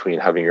line between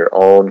having your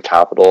own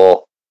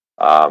capital,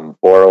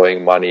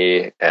 borrowing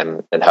money,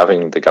 and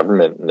having the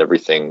government and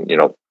everything,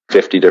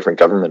 50 different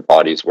government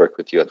bodies work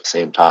with you at the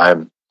same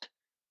time.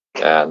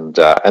 And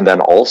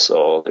then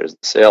also there's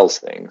the sales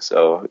thing.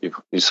 So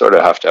you sort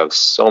of have to have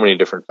so many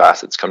different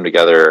facets come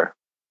together.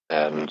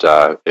 And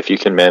if you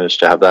can manage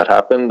to have that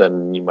happen,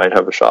 then you might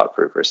have a shot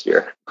for your first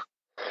year.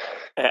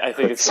 I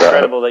think it's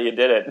incredible that you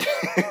did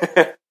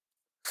it.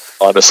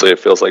 Honestly, it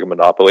feels like a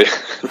monopoly.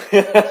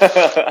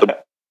 The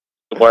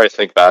more I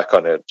think back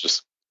on it,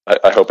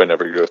 I hope I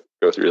never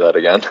go through that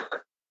again.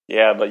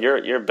 Yeah, but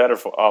you're better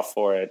off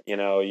for it.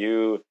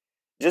 You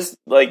just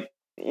like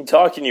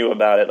talking to you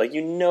about it, like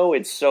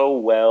it so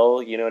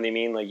well. You know what I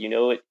mean? Like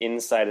it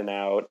inside and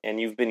out, and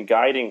you've been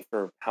guiding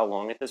for how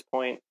long at this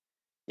point?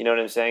 You know what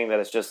I'm saying? That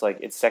it's just like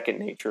it's second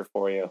nature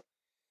for you.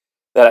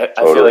 That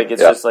I feel like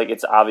it's just like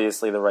it's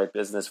obviously the right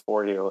business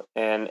for you,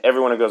 and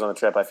everyone who goes on the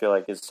trip, I feel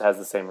like has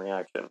the same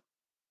reaction.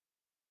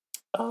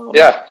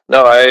 I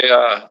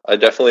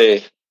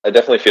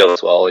definitely feel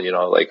as well.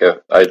 Like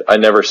I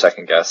never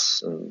second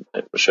guess. And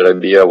should I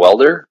be a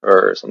welder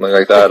or something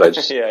like that? I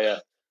just yeah.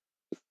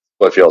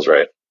 What feels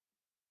right.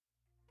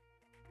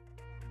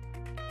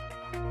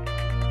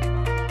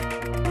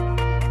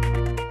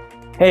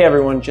 Hey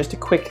everyone, just a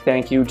quick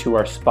thank you to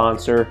our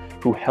sponsor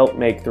who helped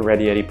make the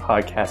Ready Eddie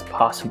podcast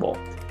possible,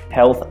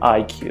 Health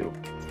IQ.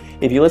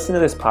 If you listen to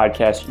this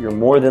podcast, you're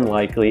more than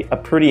likely a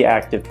pretty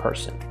active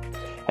person.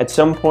 At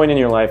some point in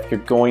your life,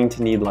 you're going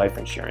to need life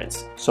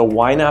insurance, so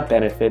why not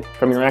benefit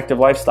from your active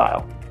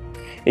lifestyle?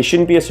 It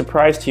shouldn't be a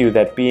surprise to you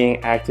that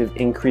being active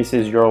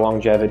increases your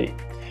longevity.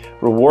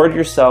 Reward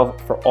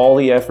yourself for all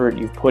the effort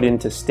you've put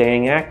into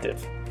staying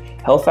active.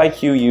 Health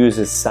IQ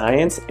uses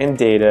science and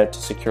data to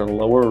secure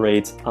lower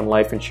rates on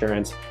life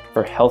insurance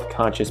for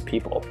health-conscious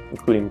people,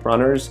 including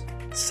runners,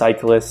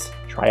 cyclists,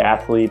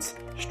 triathletes,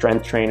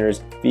 strength trainers,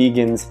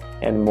 vegans,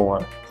 and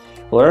more.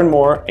 Learn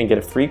more and get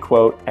a free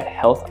quote at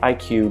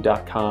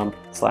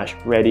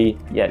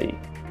healthiq.com/readyyeti.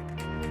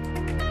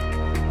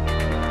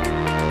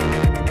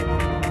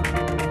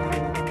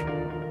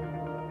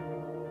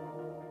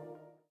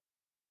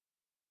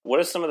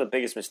 What are some of the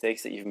biggest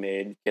mistakes that you've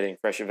made getting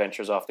Fresh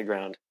Adventures off the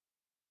ground?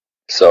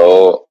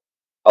 So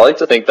I like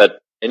to think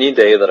that any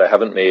day that I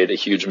haven't made a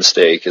huge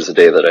mistake is a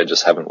day that I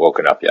just haven't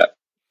woken up yet.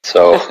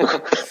 So,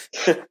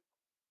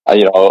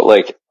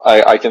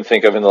 I can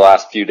think of in the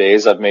last few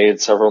days, I've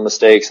made several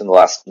mistakes. In the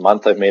last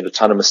month, I've made a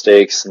ton of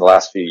mistakes. In the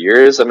last few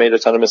years, I've made a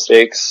ton of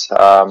mistakes.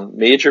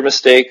 Major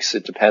mistakes,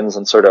 it depends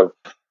on sort of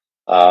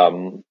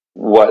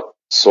what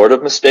sort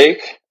of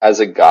mistake. As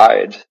a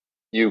guide,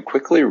 you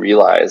quickly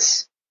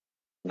realize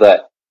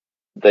that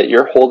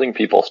you're holding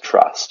people's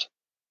trust.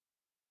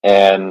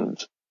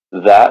 And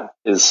that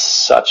is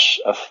such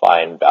a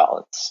fine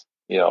balance.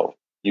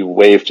 You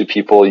wave to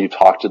people, you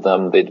talk to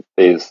them, they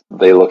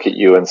look at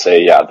you and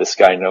say, yeah, this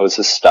guy knows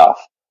his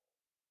stuff.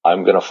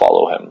 I'm going to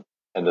follow him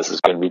and this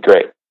is going to be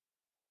great.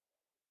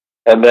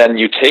 And then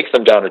you take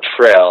them down a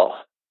trail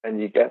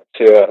and you get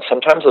to,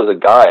 sometimes as a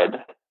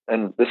guide,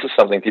 and this is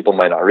something people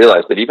might not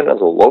realize, but even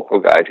as a local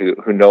guide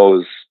who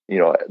knows,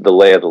 the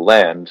lay of the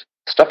land,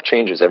 stuff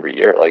changes every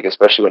year. Like,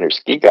 especially when you're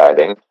ski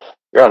guiding,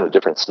 you're on a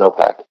different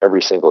snowpack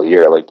every single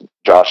year. Like,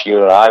 Josh,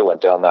 you and I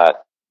went down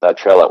that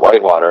trail at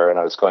Whitewater, and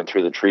I was going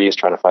through the trees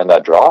trying to find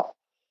that drop.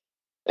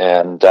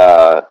 And,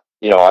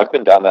 I've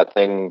been down that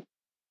thing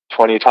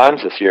 20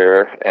 times this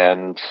year,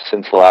 and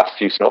since the last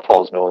few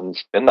snowfalls, no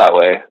one's been that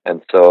way.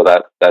 And so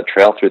that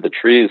trail through the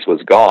trees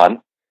was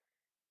gone,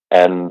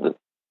 and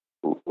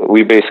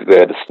we basically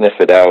had to sniff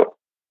it out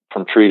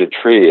from tree to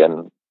tree,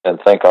 and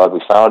thank God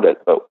we found it.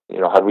 But,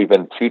 had we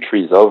been 2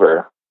 trees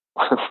over,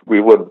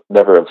 we would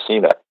never have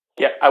seen it.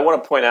 Yeah, I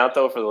want to point out,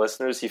 though, for the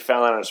listeners, he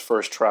found that on his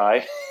first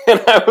try.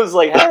 And I was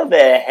like, how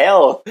the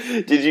hell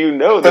did you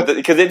know that?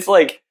 Because it's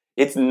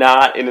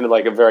not in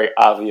like a very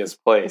obvious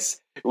place.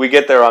 We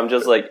get there, I'm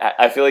just like,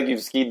 I feel like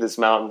you've skied this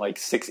mountain like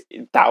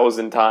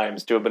 6,000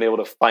 times to have been able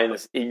to find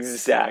this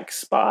exact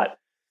spot.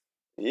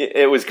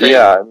 It was crazy.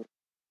 Yeah.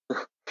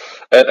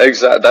 And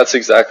that's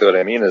exactly what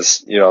I mean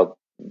is,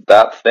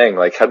 that thing,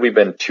 like, had we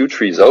been 2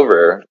 trees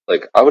over,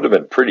 like, I would have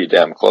been pretty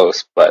damn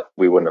close, but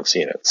we wouldn't have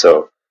seen it.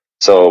 So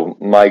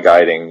my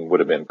guiding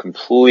would have been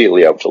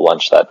completely out to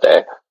lunch that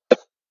day.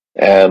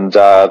 And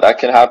that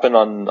can happen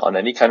on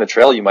any kind of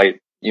trail. You might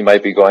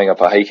be going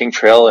up a hiking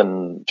trail,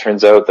 and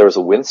turns out there was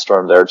a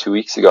windstorm there 2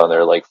 weeks ago, and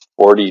there are like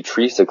 40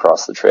 trees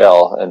across the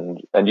trail,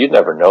 and you'd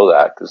never know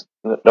that because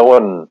no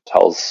one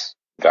tells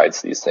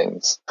guides these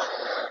things.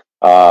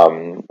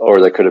 Or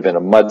there could have been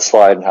a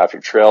mudslide and half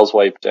your trail's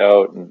wiped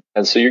out,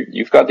 and so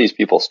you've got these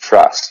people's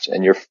trust,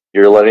 and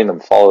you're letting them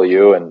follow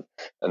you, and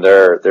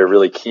they're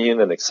really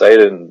keen and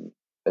excited, and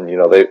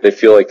they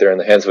feel like they're in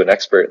the hands of an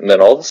expert, and then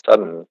all of a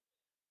sudden,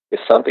 if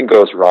something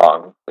goes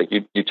wrong, like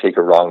you take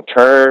a wrong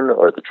turn,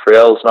 or the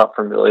trail's not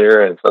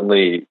familiar, and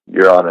suddenly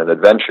you're on an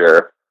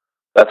adventure,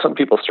 that's when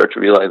people start to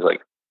realize,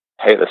 like,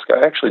 hey, this guy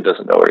actually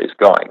doesn't know where he's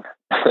going.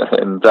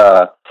 And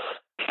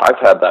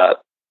I've had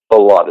that a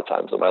lot of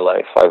times in my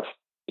life. I've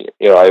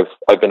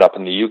been up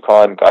in the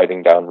Yukon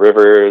guiding down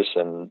rivers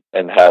and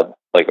had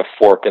like a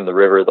fork in the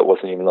river that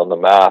wasn't even on the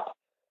map.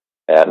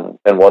 And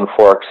one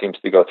fork seems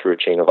to go through a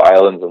chain of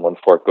islands, and one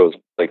fork goes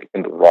like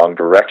in the wrong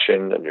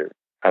direction, and you're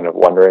kind of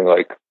wondering,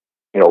 like,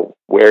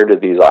 where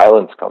did these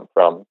islands come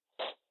from?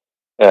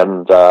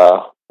 And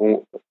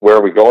where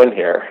are we going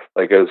here?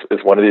 Like,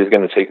 is one of these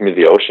going to take me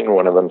to the ocean?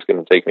 One of them's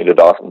going to take me to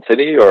Dawson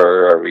City,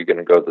 or are we going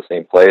to go to the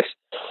same place?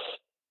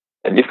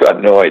 And you've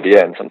got no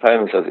idea. And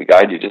sometimes as a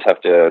guide, you just have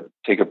to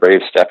take a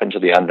brave step into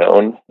the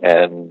unknown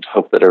and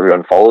hope that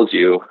everyone follows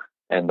you.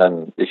 And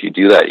then if you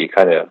do that, you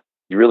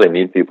really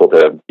need people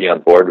to be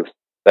on board.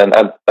 And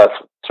that's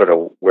sort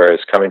of where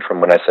it's coming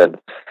from when I said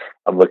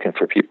I'm looking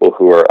for people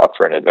who are up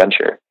for an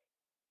adventure,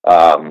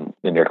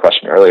 in your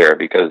question earlier,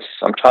 because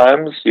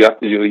sometimes you have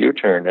to do a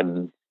U-turn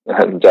and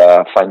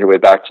find your way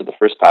back to the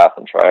first path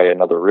and try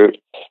another route.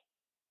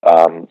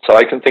 So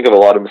I can think of a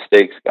lot of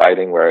mistakes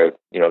guiding where,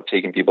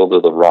 taking people to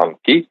the wrong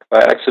peak by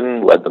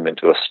accident led them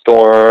into a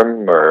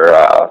storm,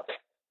 or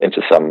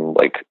into some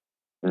like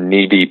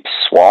knee-deep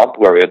swamp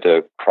where we had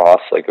to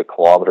cross like a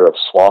kilometer of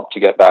swamp to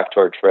get back to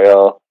our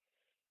trail.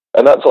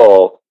 And that's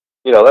all,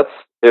 that's,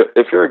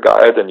 if you're a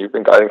guide and you've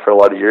been guiding for a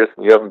lot of years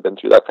and you haven't been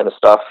through that kind of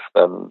stuff,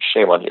 then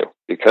shame on you,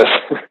 because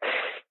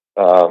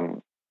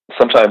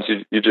sometimes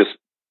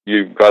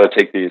you've got to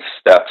take these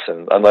steps,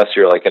 and unless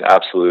you're like an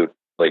absolute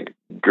like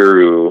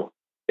guru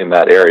in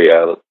that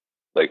area,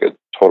 like a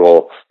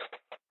total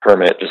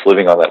permit just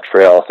living on that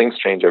trail. Things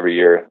change every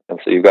year, and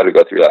so you've got to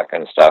go through that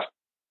kind of stuff.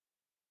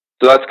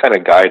 So that's kind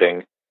of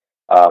guiding.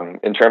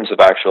 In terms of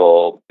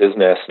actual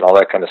business and all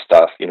that kind of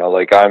stuff,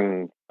 like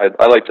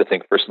I like to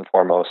think first and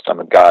foremost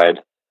I'm a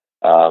guide,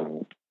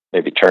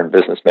 maybe turned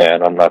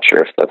businessman. I'm not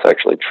sure if that's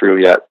actually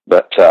true yet,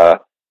 but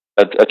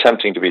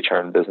attempting to be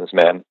turned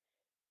businessman.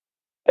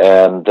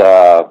 And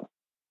oh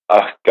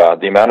God,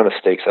 the amount of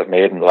mistakes I've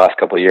made in the last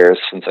couple of years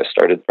since I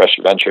started Fresh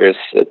Adventures,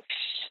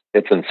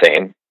 it's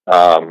insane.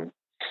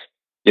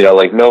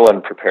 Like no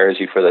one prepares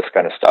you for this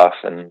kind of stuff,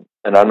 and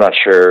I'm not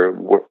sure.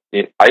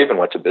 I even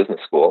went to business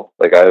school.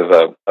 Like I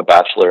have a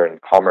bachelor in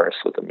commerce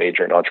with a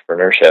major in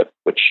entrepreneurship,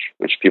 which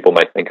people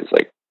might think is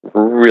like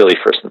really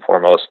first and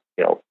foremost,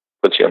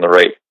 puts you in the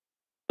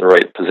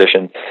right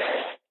position.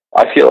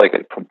 I feel like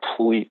a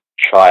complete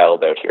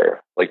child out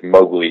here, like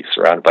Mowgli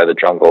surrounded by the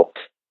jungle.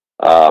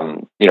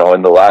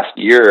 In the last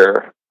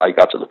year, I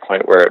got to the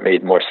point where it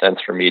made more sense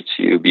for me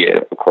to be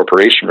a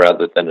corporation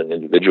rather than an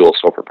individual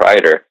sole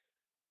proprietor.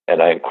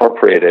 And I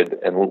incorporated,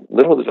 and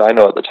little did I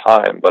know at the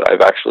time, but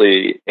I've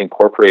actually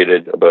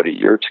incorporated about a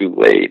year too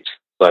late.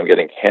 So I'm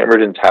getting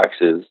hammered in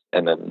taxes.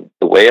 And then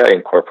the way I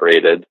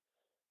incorporated,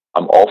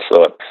 I'm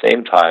also at the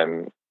same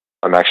time,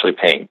 I'm actually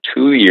paying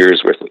 2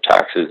 years worth of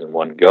taxes in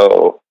one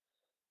go.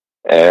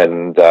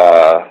 And,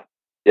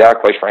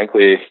 quite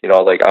frankly,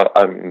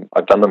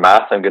 I've done the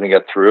math. I'm going to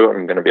get through.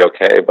 I'm going to be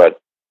okay.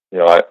 But,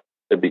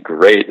 it'd be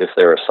great if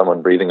there was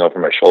someone breathing over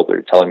my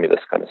shoulder telling me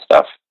this kind of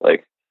stuff.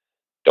 Like,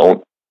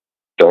 don't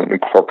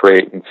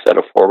incorporate and set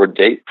a forward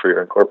date for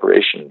your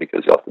incorporation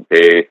because you'll have to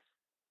pay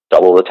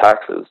double the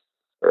taxes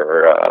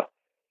or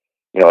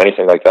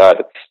anything like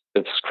that.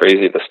 It's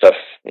crazy, the stuff,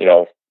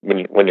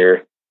 when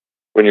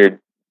you're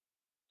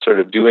sort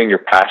of doing your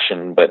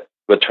passion but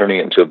turning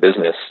it into a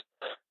business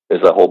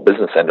is the whole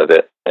business end of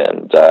it.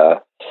 And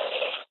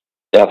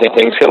I think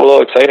things get a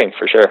little exciting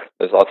for sure.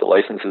 There's lots of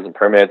licenses and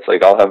permits.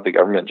 Like I'll have the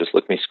government just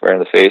look me square in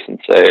the face and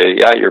say,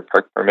 yeah, your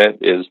park permit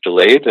is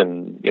delayed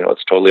and,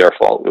 it's totally our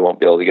fault. We won't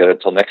be able to get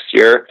it till next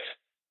year.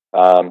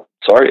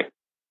 Sorry.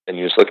 And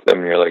you just look at them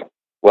and you're like,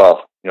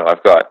 well,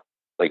 I've got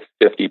like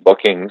 50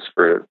 bookings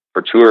for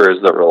tours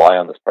that rely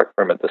on this park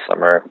permit this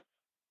summer.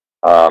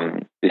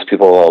 These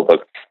people all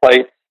book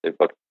flights, they've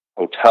booked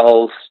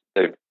hotels,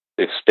 they've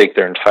staked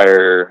their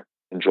entire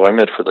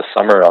enjoyment for the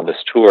summer on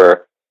this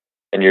tour.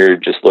 And you're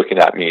just looking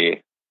at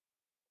me,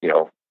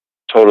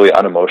 totally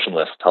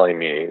unemotionless, telling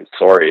me,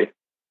 sorry,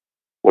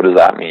 what does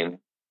that mean?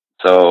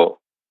 So,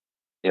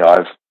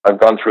 I've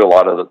gone through a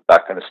lot of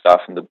that kind of stuff,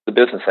 and the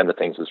business end of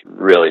things is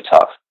really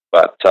tough.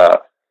 But,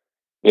 to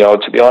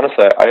be honest,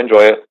 I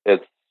enjoy it.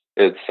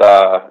 It's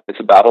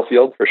a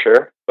battlefield for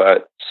sure,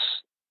 but,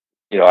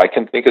 I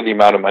can think of the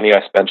amount of money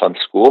I spent on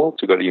school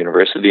to go to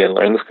university and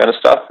learn this kind of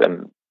stuff.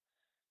 And,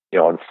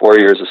 in 4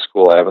 years of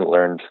school, I haven't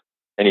learned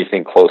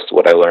anything close to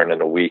what I learned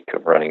in a week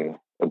of running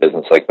a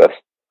business like this.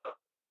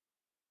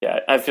 Yeah,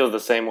 I feel the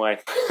same way.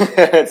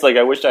 It's like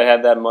I wish I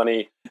had that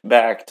money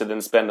back to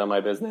then spend on my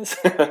business.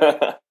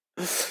 I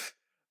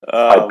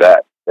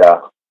bet,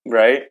 yeah.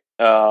 Right?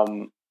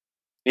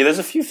 There's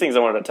a few things I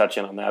wanted to touch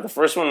in on that. The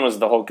first one was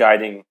the whole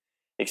guiding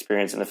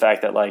experience and the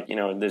fact that,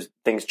 there's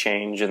things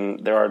change and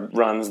there are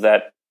runs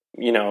that,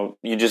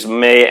 you just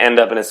may end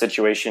up in a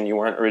situation you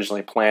weren't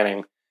originally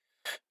planning.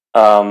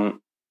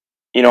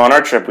 On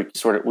our trip, with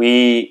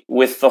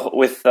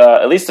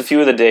at least a few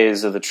of the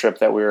days of the trip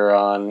that we were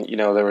on,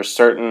 there were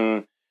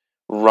certain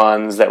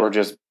runs that were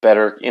just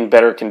in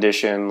better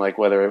condition, like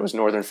whether it was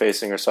northern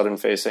facing or southern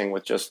facing,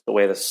 with just the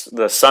way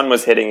the sun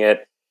was hitting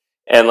it.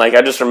 And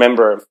I just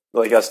remember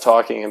us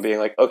talking and being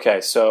like, okay,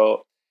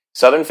 so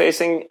southern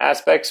facing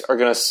aspects are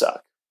going to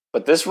suck,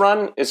 but this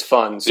run is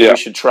fun, so we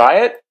should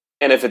try it.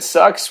 And if it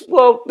sucks,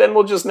 well, then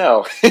we'll just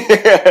know,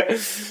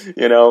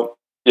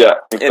 Yeah,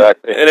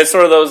 exactly. And it's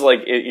sort of those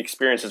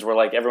experiences where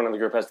everyone in the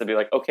group has to be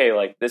like,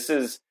 okay, this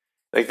is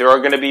there are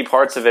going to be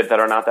parts of it that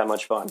are not that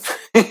much fun,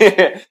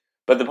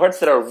 but the parts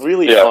that are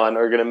really fun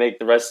are going to make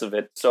the rest of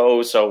it so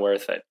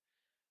worth it.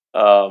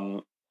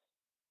 So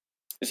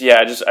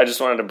I just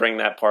wanted to bring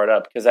that part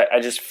up because I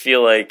just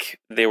feel like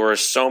there were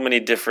so many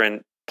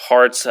different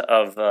parts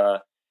of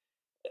the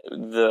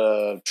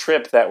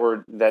trip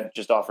that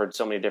just offered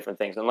so many different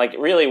things. And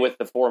really with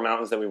the 4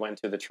 mountains that we went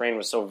to, the terrain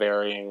was so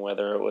varying,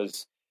 whether it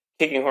was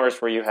Kicking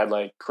Horse where you had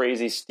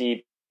crazy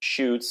steep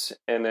chutes,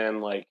 and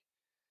then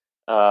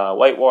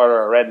Whitewater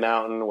or Red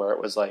Mountain where it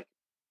was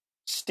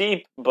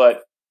steep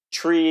but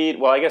treed.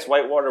 Well, I guess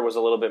Whitewater was a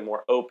little bit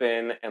more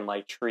open and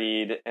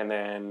treed, and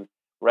then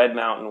Red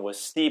Mountain was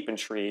steep and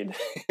treed.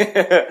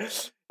 And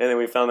then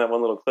we found that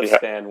one little cliff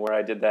stand where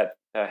I did that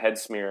head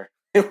smear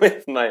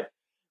with my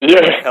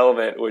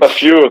helmet. Which, a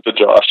few of the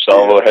Josh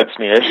Salvo head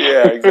smears.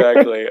 Yeah,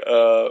 exactly.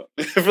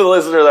 For the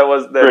listener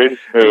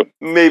that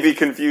may be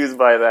confused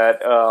by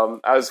that,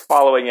 I was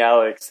following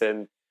Alex,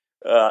 and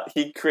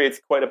he creates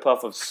quite a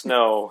puff of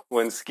snow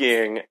when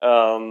skiing.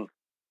 And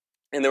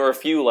there were a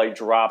few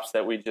drops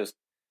that we just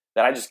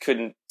that I just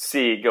couldn't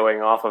see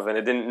going off of, and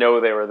I didn't know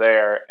they were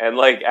there. And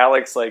like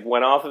Alex like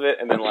went off of it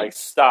and then like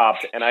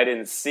stopped, and I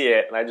didn't see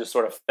it, and I just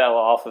sort of fell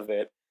off of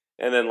it,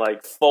 and then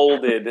like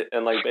folded,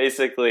 and like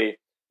basically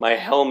my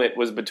helmet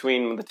was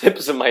between the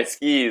tips of my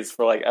skis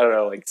for like, I don't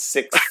know, like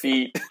 6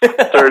 feet.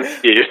 Third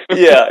ski.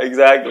 Yeah,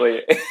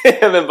 exactly.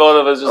 And then both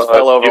of us just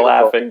fell over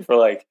laughing for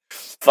like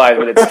 5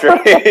 minutes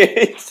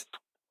straight.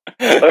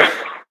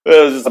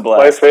 It was just a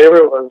blast. My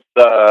favorite was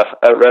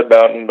at Red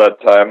Mountain that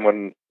time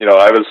when,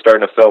 I was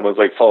starting to film. It was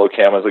like follow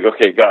cam. I was like,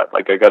 okay, God,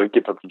 like I got to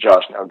keep up to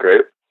Josh now.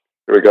 Great.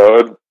 Here we go.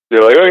 And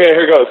you're like, okay,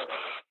 here goes.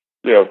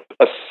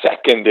 A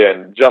second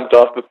in, jumped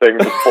off the thing,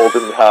 just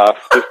folded in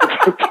half.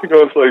 I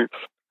was like,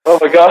 oh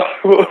my God.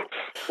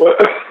 What?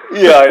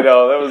 Yeah, I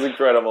know. That was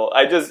incredible.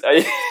 I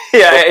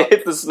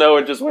hit the snow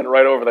and just went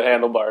right over the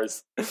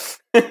handlebars. If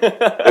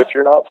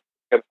you're not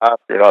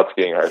you're not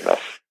skiing hard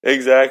enough.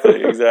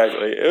 Exactly.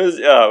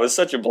 It was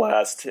such a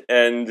blast,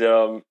 and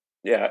you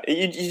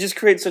just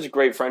create such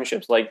great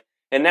friendships. Like,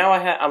 and now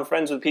I'm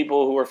friends with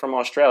people who are from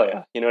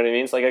Australia. You know what I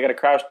mean? It's like I got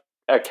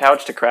a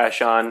couch to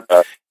crash on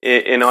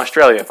in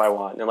Australia if I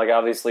want, and like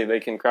obviously they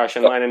can crash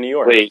on mine in New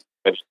York. Wait,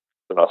 in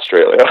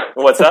Australia.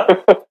 What's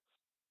up?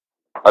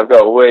 I've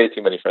got way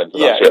too many friends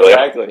in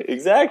Australia.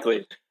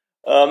 Exactly.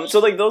 So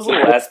like those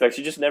little aspects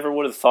you just never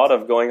would have thought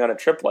of going on a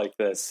trip like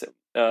this.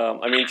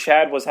 I mean,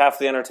 Chad was half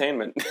the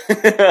entertainment.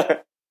 I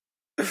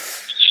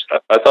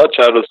thought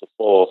Chad was the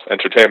full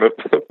entertainment.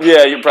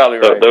 Yeah, you're probably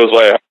right. That was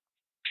why.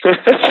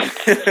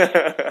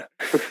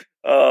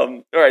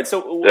 All right.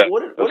 So,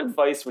 what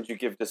advice would you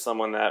give to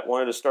someone that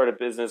wanted to start a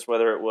business,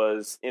 whether it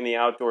was in the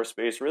outdoor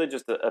space, really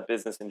just a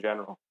business in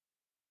general?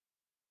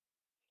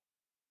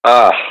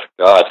 God.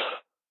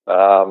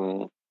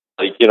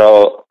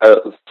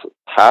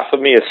 Half of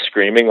me is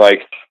screaming,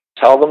 like,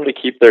 tell them to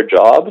keep their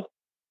job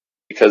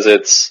because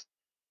it's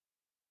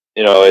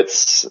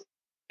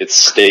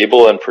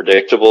stable and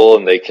predictable,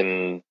 and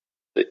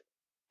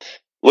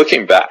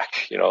looking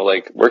back,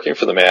 like working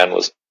for the man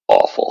was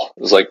awful.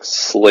 It was like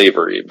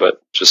slavery,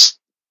 but just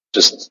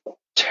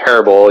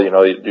terrible.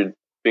 You're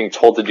being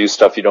told to do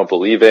stuff you don't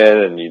believe in,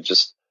 and you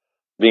just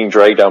being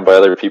dragged down by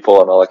other people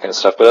and all that kind of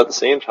stuff. But at the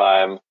same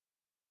time,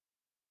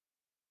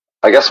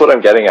 I guess what I'm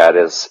getting at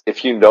is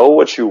if you know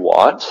what you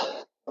want,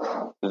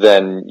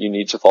 then you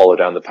need to follow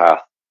down the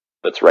path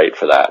that's right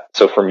for that.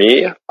 So for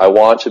me, I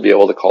want to be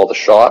able to call the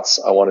shots.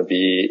 I want to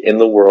be in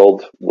the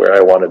world where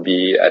I want to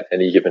be at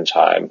any given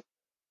time.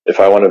 If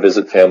I want to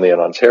visit family in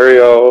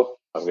Ontario,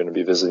 I'm going to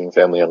be visiting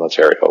family in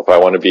Ontario. If I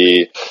want to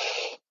be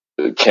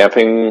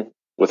camping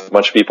with a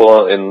bunch of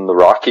people in the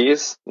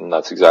Rockies, and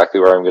that's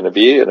exactly where I'm going to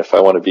be. And if I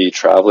want to be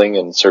traveling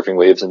and surfing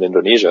waves in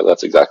Indonesia,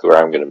 that's exactly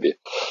where I'm going to be.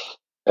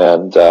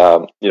 And,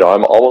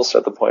 I'm almost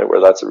at the point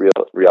where that's a real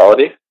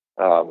reality.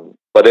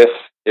 But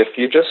if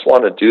you just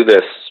want to do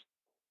this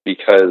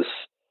because,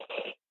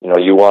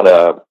 you want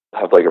to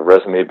have like a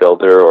resume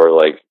builder or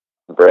like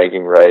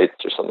bragging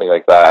rights or something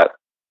like that,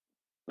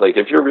 like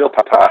if your real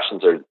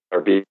passions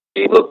are being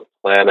able to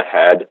plan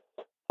ahead,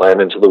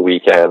 plan into the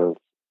weekend,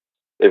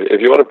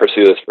 if you want to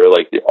pursue this for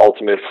like the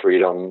ultimate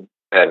freedom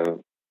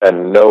and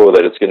know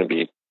that it's going to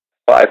be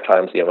 5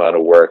 times the amount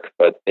of work,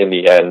 but in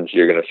the end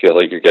you're going to feel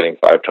like you're getting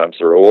 5 times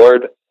the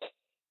reward,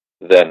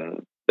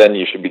 then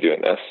you should be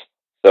doing this.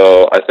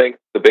 So I think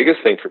the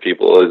biggest thing for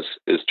people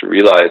is to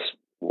realize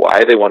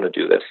why they want to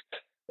do this.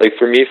 Like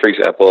for me, for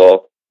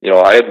example,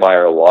 I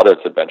admire a lot of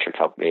adventure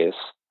companies.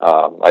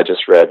 I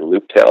just read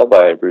Looptail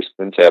by Bruce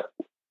Montip,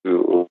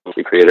 who is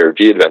the creator of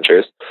G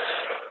Adventures,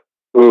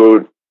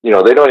 who,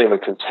 they don't even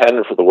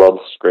contend for the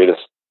world's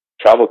greatest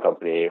travel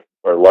company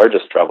or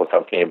largest travel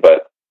company,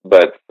 but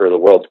for the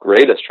world's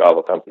greatest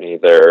travel company,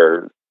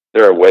 they're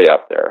way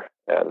up there.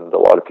 And a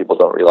lot of people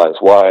don't realize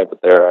why, but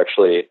they're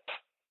actually,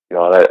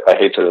 and I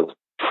hate to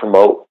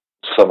promote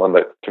someone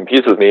that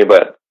competes with me,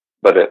 but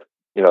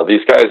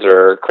these guys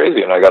are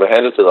crazy, and I got to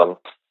hand it to them.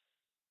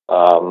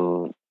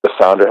 The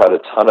founder had a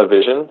ton of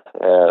vision,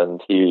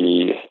 and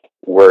he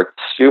worked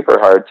super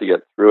hard to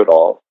get through it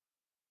all.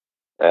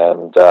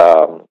 And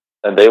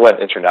they went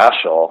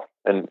international,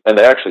 and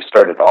they actually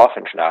started off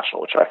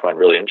international, which I find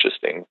really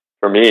interesting.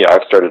 For me,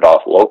 I've started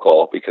off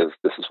local because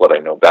this is what I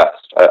know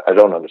best. I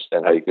don't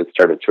understand how you could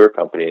start a tour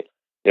company.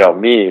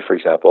 Me, for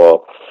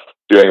example,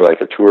 doing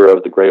like a tour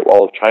of the Great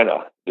Wall of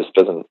China just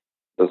doesn't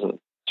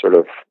sort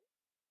of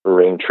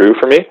ring true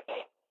for me.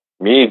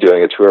 Me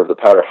doing a tour of the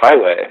Powder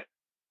Highway,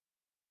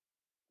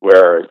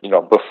 where,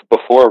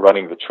 before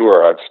running the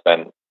tour, I've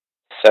spent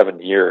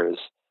 7 years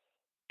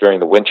during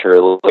the winter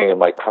living in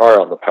my car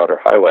on the Powder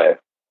Highway.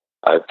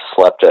 I've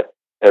slept at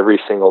every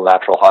single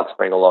natural hot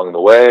spring along the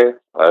way.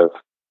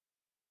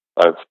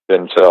 I've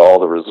been to all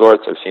the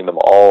resorts. I've seen them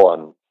all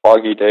on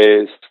foggy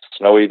days,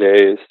 snowy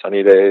days,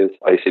 sunny days,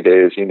 icy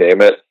days, you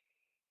name it.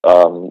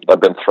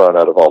 I've been thrown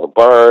out of all the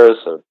bars.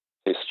 I've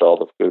tasted all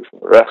the food from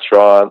the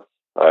restaurants.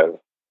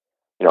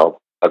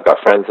 I've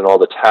got friends in all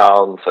the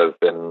towns. I've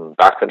been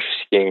backcountry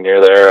skiing near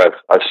there.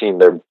 I've seen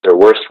their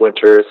worst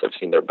winters. I've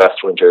seen their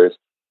best winters.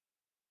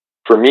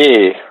 For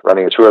me,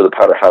 running a tour of the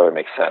Powder Highway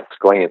makes sense.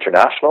 Going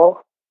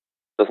international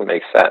doesn't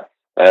make sense.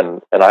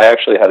 And I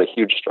actually had a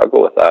huge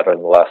struggle with that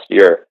in the last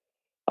year.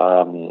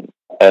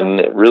 And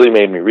it really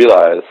made me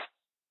realize,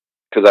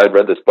 because I'd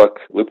read this book,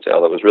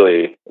 Looptail, that was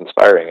really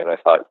inspiring. And I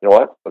thought, you know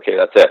what? Okay,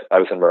 that's it. I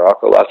was in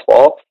Morocco last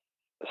fall.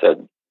 I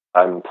said,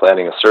 I'm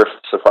planning a surf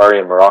safari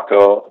in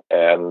Morocco.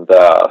 And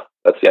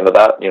that's the end of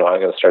that. I'm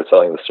going to start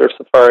selling the surf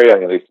safari. I'm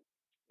going to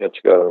get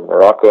to go to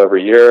Morocco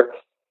every year.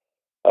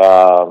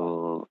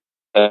 And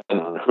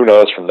who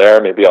knows from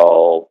there, maybe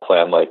I'll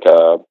plan like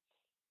a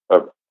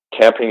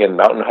camping and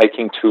mountain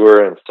hiking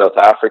tour in South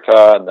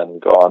Africa, and then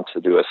go on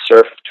to do a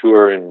surf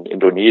tour in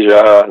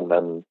Indonesia, and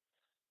then,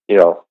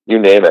 you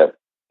name it.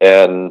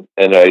 And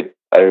I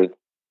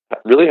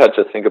really had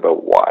to think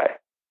about why.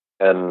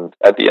 And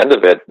at the end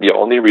of it, the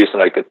only reason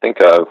I could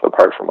think of,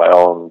 apart from my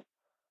own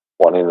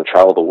wanting to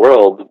travel the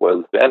world,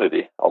 was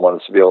vanity. I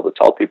wanted to be able to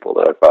tell people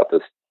that I've got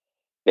this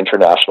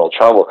international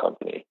travel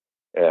company.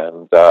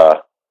 And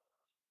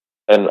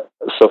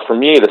so for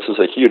me, this was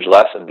a huge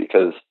lesson,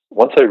 because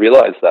once I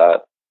realized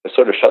that, I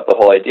sort of shut the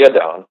whole idea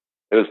down.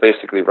 It was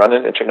basically run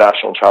an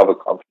international travel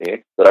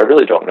company that I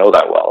really don't know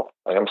that well.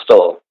 I'm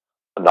still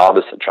a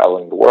novice at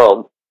traveling the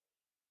world,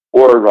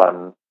 or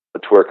run a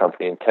tour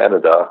company in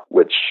Canada,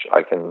 which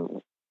I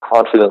can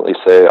confidently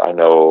say I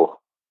know,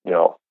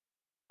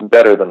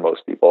 better than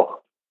most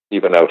people,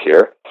 even out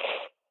here.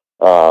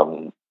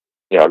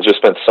 I've just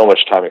spent so much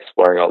time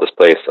exploring all this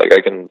place. Like,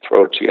 I can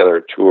throw together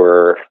a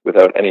tour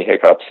without any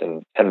hiccups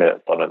in 10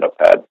 minutes on a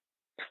notepad.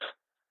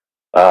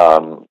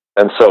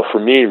 And so for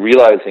me,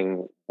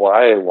 realizing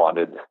why I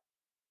wanted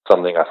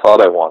something I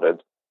thought I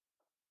wanted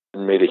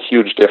made a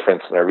huge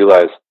difference. And I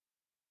realized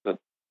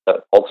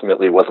that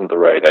ultimately wasn't the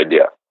right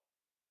idea.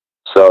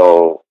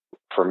 So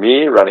for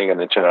me, running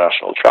an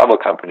international travel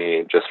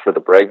company just for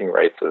the bragging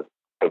rights of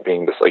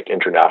being this like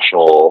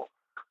international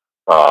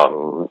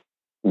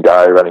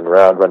guy running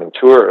around running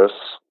tours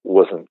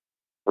wasn't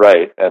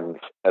right. And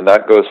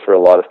that goes for a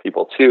lot of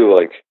people too.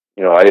 Like,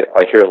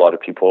 I hear a lot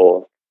of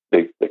people,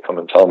 they come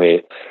and tell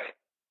me,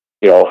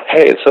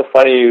 hey, it's so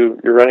funny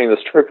you're running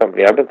this tour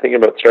company. I've been thinking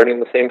about starting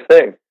the same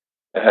thing.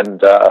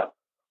 And,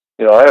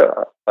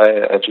 I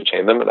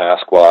entertain them and I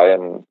ask why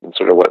and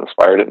sort of what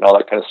inspired it and all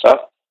that kind of stuff.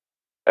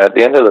 And at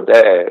the end of the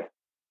day,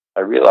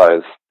 I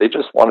realize they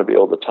just want to be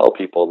able to tell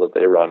people that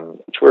they run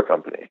a tour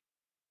company.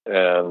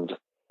 And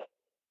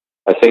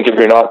I think if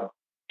you're not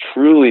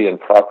truly and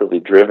properly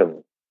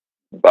driven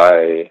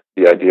by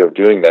the idea of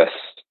doing this,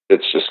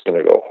 it's just going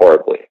to go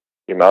horribly.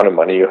 The amount of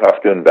money you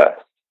have to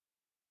invest,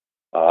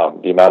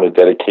 the amount of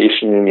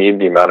dedication you need,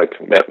 the amount of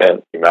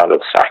commitment, the amount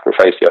of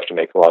sacrifice you have to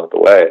make along the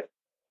way.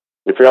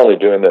 If you're only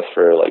doing this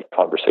for like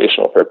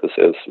conversational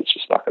purposes, it's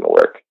just not going to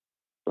work.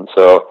 And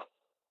so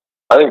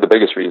I think the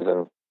biggest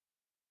reason,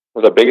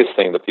 or the biggest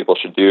thing that people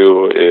should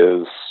do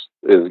is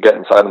get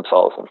inside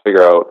themselves and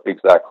figure out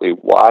exactly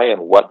why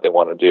and what they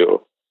want to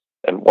do.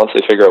 And once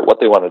they figure out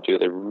what they want to do,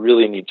 they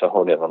really need to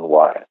hone in on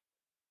why.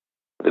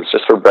 If it's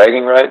just for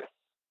bragging rights,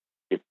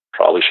 you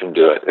probably shouldn't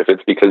do it. If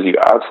it's because you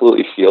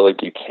absolutely feel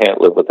like you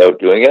can't live without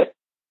doing it,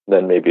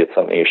 then maybe it's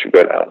something you should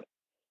go down.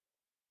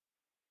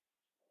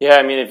 Yeah,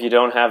 I mean, if you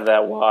don't have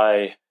that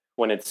why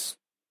when it's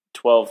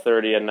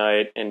 12:30 at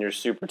night and you're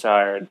super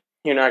tired,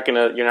 you're not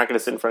gonna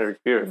sit in front of your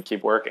computer and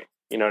keep working.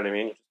 You know what I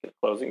mean? You just get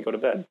closing and go to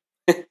bed.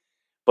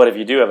 But if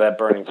you do have that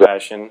burning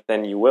passion,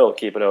 then you will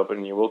keep it open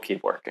and you will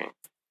keep working,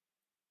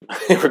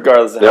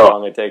 regardless of how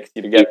long it takes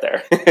you to get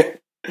there.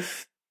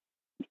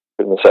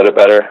 Couldn't have said it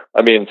better.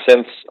 I mean,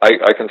 since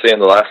I can say in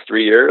the last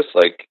 3 years,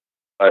 like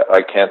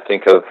I can't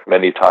think of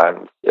many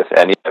times, if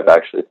any, I've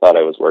actually thought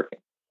I was working.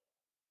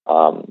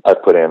 I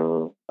put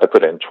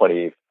in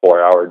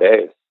 24-hour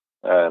days,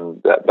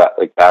 and that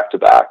like back to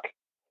back.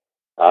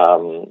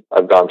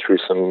 I've gone through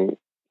some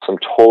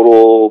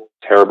total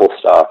terrible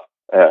stuff,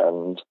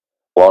 and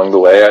along the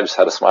way, I just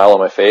had a smile on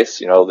my face.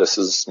 This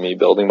is me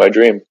building my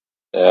dream,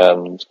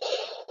 and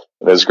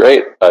it was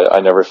great. I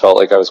never felt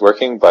like I was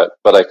working, but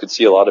I could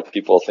see a lot of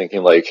people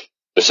thinking like,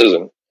 this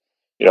isn't,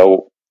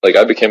 like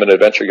I became an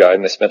adventure guide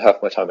and I spent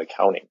half my time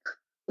accounting.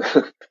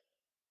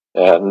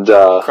 And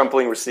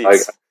crumpling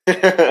receipts.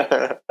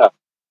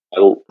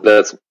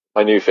 That's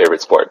my new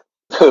favorite sport.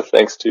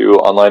 Thanks to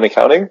online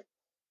accounting,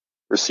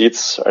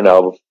 receipts are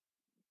now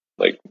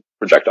like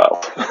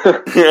projectile.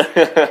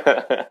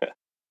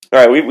 All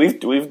right,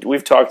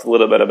 we've talked a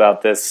little bit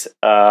about this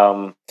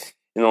in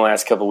the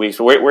last couple of weeks.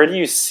 Where do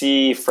you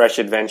see Fresh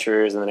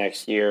Adventures in the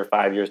next year,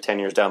 5 years, 10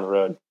 years down the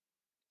road?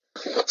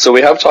 So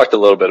we have talked a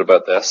little bit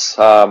about this.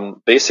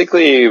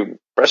 Basically,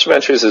 Fresh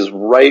Adventures is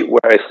right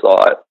where I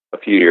saw it a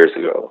few years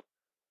ago,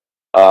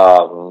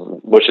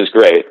 which is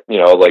great.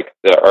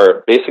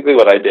 Basically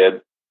what I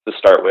did to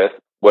start with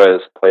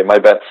was play my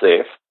bet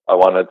safe. I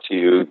wanted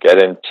to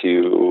get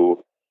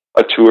into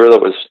a tour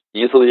that was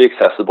easily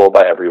accessible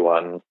by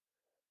everyone.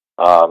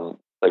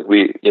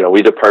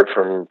 We depart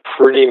from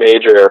pretty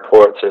major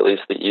airports, or at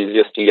least the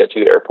easiest to get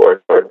to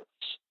airports,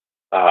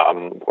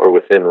 or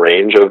within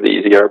range of the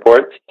easy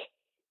airports.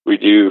 We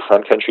do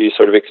front country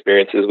sort of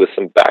experiences with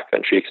some back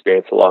country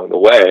experience along the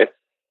way.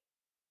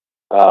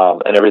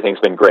 And everything's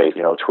been great.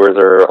 Tours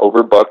are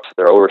overbooked.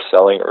 They're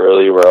overselling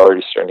early. We're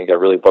already starting to get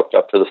really booked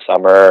up for the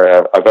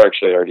summer. I've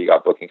actually already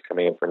got bookings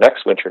coming in for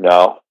next winter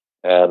now.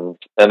 And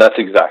that's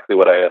exactly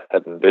what I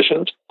had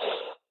envisioned.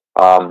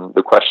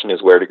 The question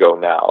is where to go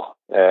now.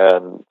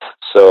 And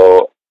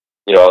so,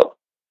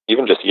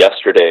 even just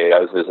yesterday, I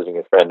was visiting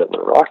a friend in the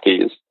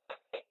Rockies,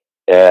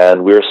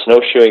 and we were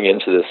snowshoeing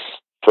into this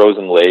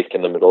frozen lake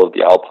in the middle of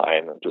the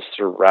Alpine, just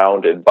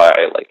surrounded by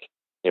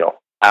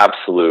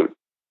absolute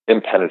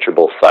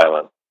impenetrable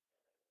silence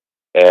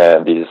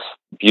and these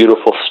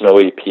beautiful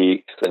snowy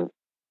peaks. And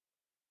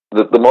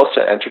the most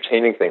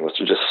entertaining thing was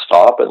to just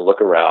stop and look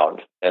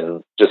around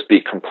and just be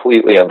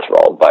completely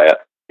enthralled by it.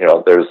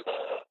 There's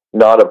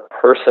not a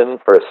person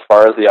for as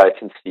far as the eye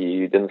can see.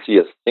 You didn't see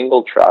a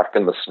single track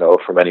in the snow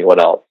from anyone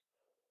else.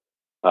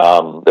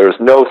 There was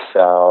no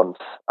sound,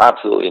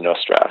 absolutely no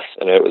stress,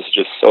 and it was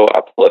just so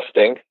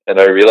uplifting. And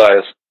I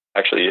realized,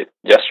 actually,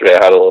 yesterday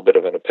I had a little bit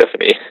of an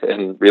epiphany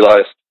and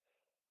realized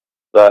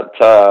that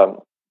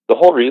the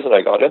whole reason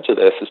I got into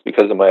this is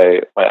because of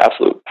my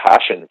absolute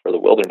passion for the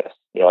wilderness.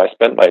 I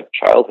spent my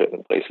childhood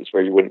in places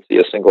where you wouldn't see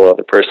a single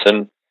other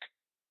person,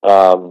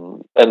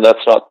 and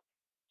that's not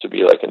to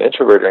be like an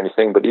introvert or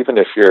anything, but even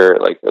if you're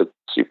like a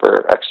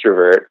super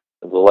extrovert,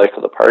 the life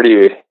of the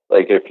party,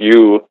 like if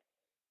you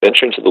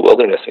venture into the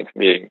wilderness, it can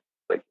be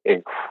like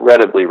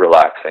incredibly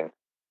relaxing.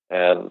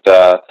 And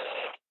I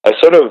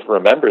sort of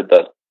remembered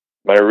that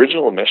my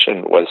original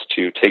mission was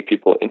to take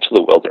people into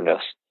the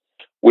wilderness,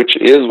 which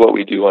is what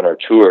we do on our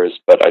tours,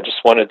 but I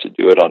just wanted to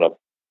do it on a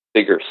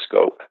bigger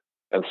scope.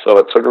 And so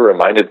it sort of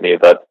reminded me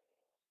that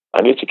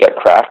I need to get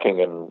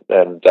cracking and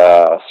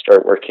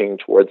start working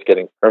towards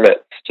getting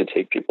permits to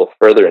take people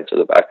further into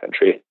the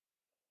backcountry.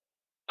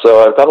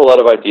 So I've got a lot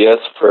of ideas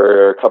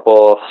for a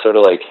couple sort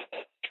of like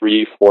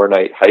 3-4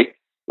 night hikes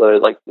that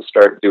I'd like to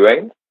start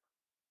doing.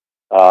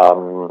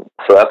 So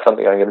that's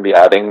something I'm going to be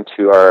adding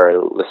to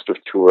our list of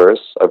tours.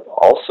 I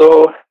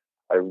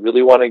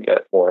really want to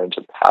get more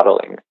into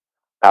paddling.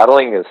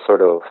 Paddling is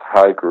sort of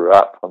how I grew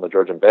up on the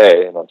Georgian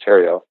Bay in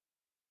Ontario.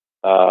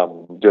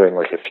 Doing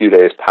like a few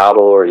days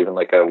paddle or even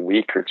like a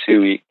week or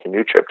 2 week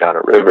canoe trip down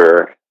a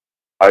river,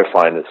 I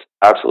find is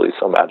absolutely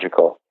so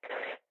magical.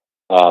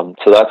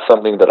 So that's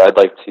something that I'd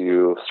like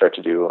to start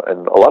to do.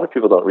 And a lot of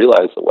people don't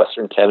realize that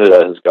Western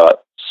Canada has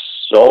got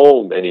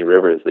so many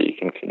rivers that you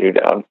can canoe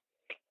down.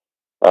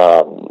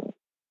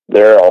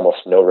 There are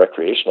almost no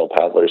recreational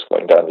paddlers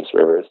going down these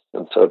rivers.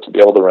 And so to be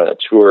able to run a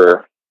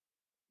tour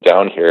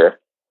down here,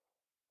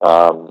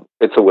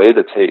 it's a way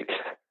to take,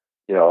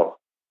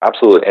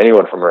 absolutely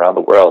anyone from around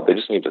the world. They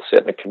just need to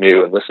sit in a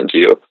canoe and listen to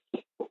you.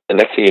 And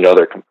next thing you know,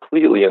 they're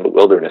completely in the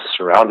wilderness,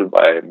 surrounded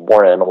by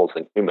more animals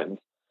than humans.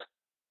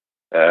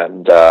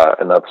 And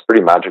that's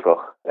pretty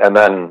magical. And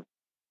then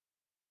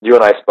you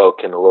and I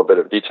spoke in a little bit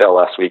of detail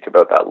last week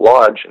about that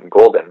lodge in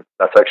Golden.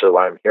 That's actually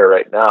why I'm here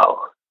right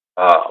now.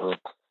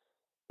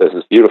 There's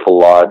this beautiful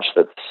lodge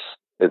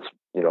it's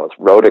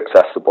road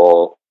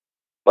accessible,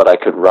 but I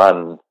could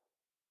run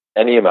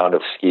any amount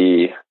of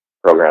ski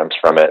programs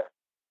from it.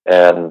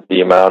 And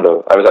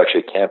I was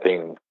actually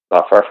camping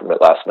not far from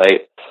it last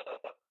night,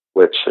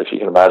 which, if you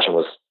can imagine,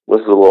 was a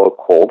little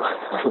cold,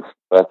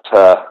 but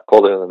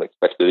colder than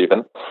expected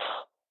even.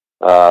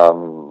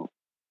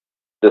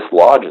 This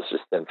lodge is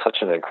just in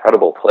such an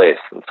incredible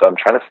place, and so I'm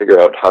trying to figure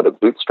out how to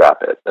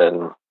bootstrap it,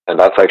 and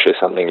that's actually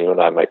something you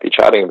and I might be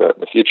chatting about in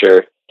the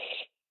future.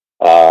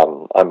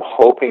 I'm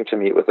hoping to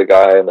meet with a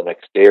guy in the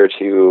next day or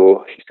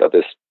two. He's got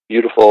this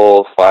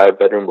beautiful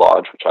 5-bedroom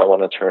lodge, which I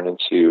want to turn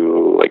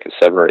into like a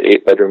 7 or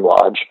 8 bedroom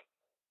lodge,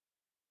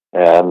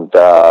 and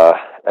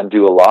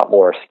do a lot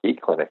more ski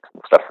clinics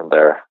and stuff from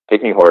there.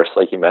 Picking Horse,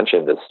 like you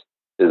mentioned,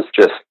 is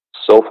just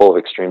so full of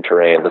extreme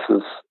terrain. This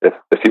is if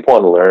people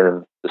want to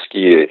learn to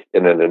ski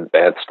in an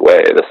advanced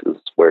way, this is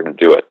where to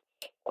do it.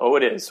 Oh,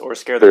 it is, or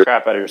scare the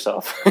crap out of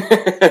yourself.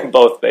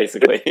 Both,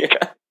 basically.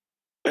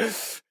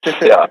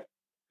 Yeah,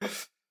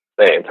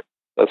 same.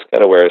 That's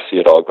kind of where I see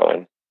it all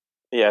going.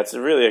 Yeah, it's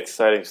really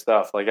exciting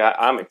stuff. Like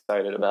I'm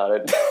excited about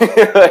it.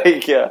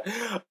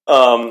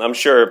 I'm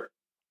sure.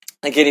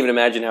 I can't even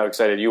imagine how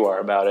excited you are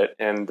about it.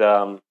 And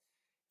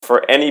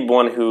for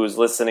anyone who's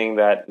listening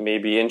that may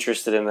be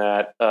interested in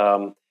that,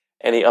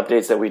 any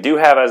updates that we do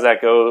have as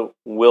that go,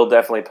 we'll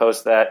definitely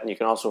post that. And you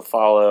can also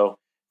follow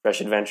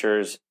Fresh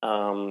Adventures,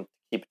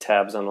 keep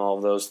tabs on all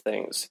of those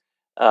things.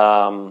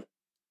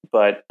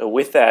 But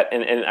with that,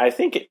 and I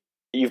think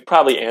you've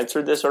probably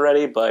answered this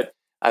already, but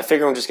I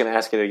figure I'm just going to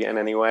ask it again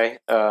anyway.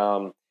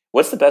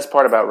 What's the best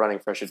part about running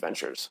Fresh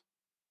Adventures?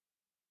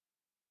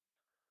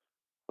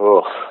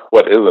 Oh,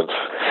 what isn't?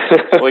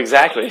 Well,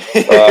 exactly.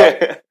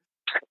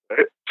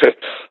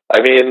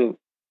 I mean,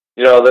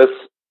 there's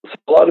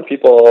a lot of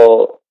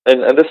people,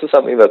 and this is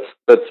something that's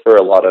for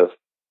a lot of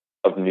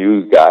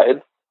new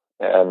guides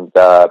and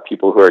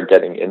people who are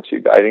getting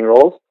into guiding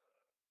roles.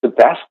 The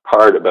best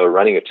part about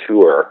running a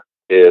tour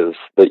is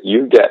that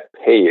you get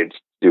paid to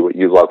do what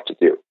you love to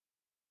do.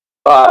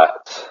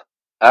 But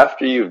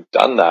after you've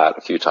done that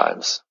a few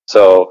times,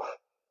 so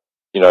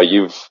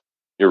you've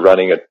you're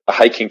running a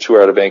hiking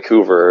tour out of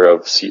Vancouver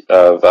of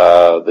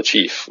the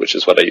Chief, which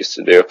is what I used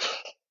to do.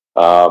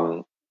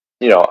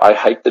 I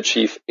hiked the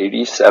Chief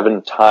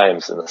 87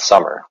 times in the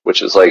summer,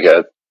 which is like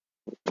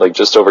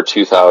just over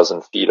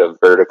 2,000 feet of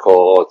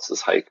vertical. It's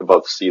this hike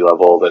above sea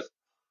level that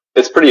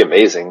it's pretty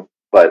amazing.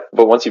 But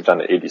once you've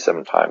done it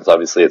 87 times,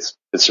 obviously it's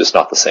just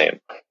not the same.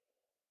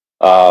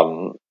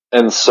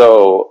 And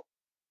so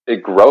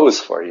it grows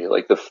for you.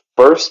 Like the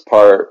first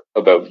part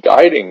about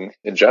guiding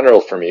in general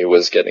for me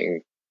was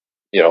getting,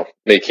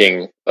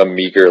 making a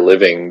meager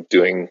living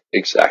doing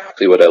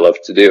exactly what I love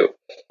to do.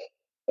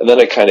 And then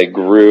it kind of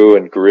grew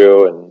and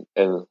grew,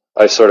 and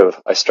I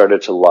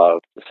started to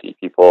love to see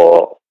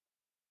people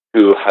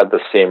who had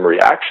the same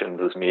reactions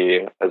as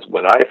me as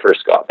when I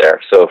first got there.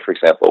 So, for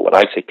example, when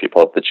I take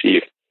people up the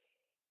Chief,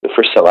 the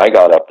first time I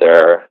got up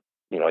there,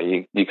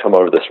 you come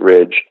over this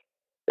ridge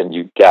and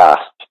you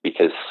gasp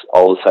because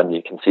all of a sudden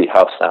you can see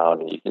Howe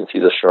Sound and you can see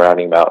the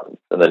surrounding mountains.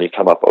 And then you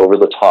come up over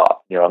the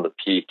top, you're on the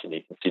peak and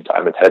you can see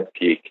Diamond Head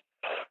Peak.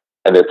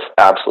 And it's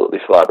absolutely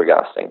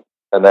flabbergasting.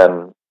 And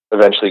then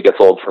eventually it gets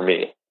old for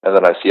me. And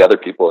then I see other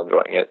people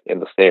enjoying it in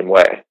the same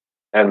way.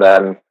 And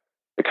then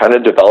it kind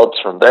of develops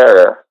from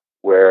there,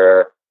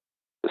 where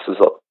this is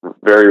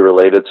very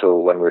related to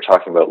when we were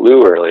talking about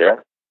Lou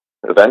earlier.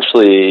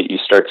 Eventually you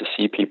start to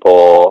see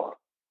people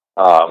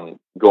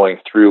going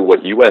through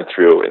what you went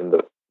through in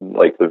the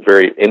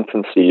very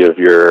infancy of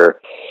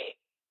your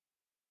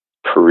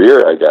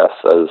career, I guess,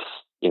 as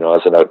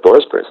an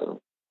outdoors person.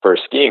 For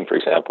skiing, for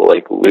example,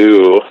 like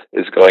Lou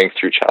is going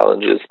through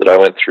challenges that I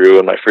went through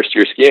in my first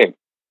year skiing.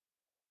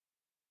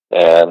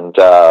 And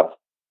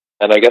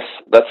I guess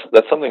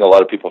that's something a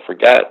lot of people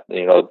forget.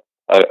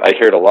 I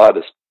hear it a lot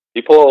is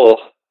people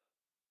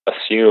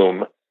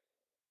assume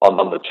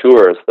on the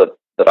tours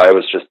that I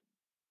was just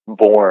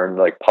born,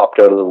 like popped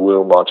out of the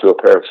womb onto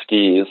a pair of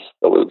skis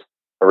that was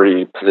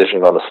already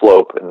positioned on the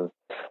slope, and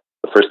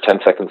the first 10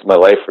 seconds of my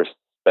life were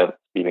spent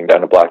speeding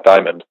down a black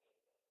diamond.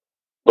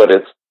 But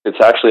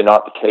it's actually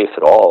not the case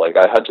at all. Like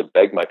I had to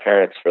beg my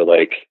parents for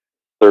like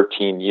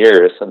 13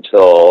 years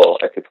until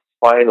I could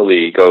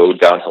finally go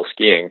downhill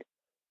skiing.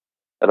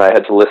 And I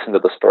had to listen to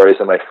the stories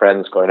of my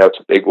friends going out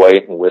to Big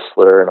White and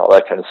Whistler and all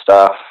that kind of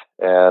stuff.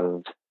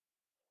 And,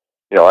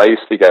 I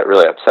used to get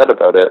really upset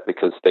about it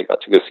because they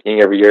got to go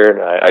skiing every year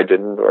and I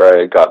didn't, or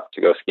I got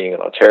to go skiing in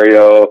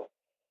Ontario.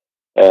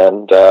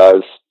 And I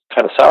was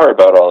kind of sour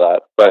about all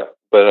that. But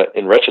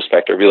in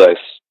retrospect, I realized,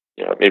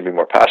 it made me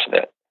more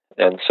passionate.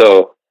 And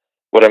so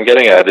what I'm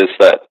getting at is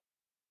that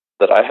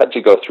I had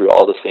to go through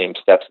all the same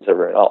steps as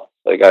everyone else.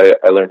 Like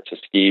I learned to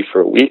ski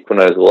for a week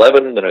when I was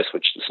 11, then I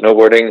switched to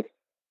snowboarding.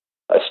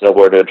 I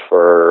snowboarded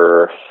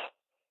for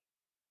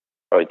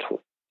probably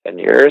 10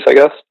 years, I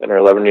guess, 10 or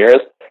 11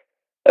 years.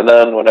 And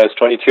then when I was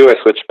 22, I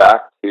switched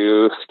back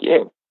to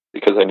skiing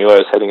because I knew I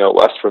was heading out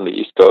west from the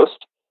East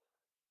Coast.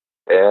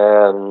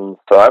 And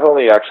so I've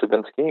only actually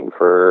been skiing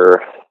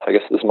for, I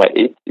guess this is my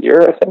 8th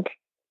year, I think.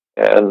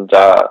 And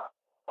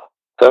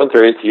 7th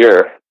or 8th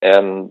year.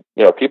 And,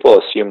 people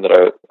assume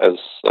that as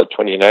a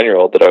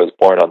 29-year-old that I was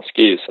born on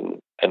skis, and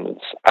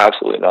it's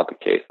absolutely not the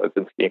case. I've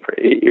been skiing for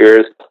 8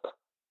 years.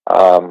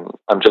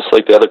 I'm just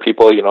like the other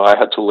people, I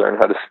had to learn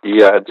how to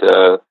ski. I had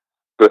to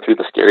go through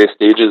the scariest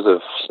stages of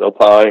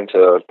snowplowing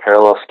to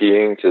parallel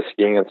skiing to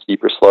skiing on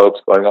steeper slopes,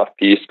 going off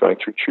piste, going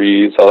through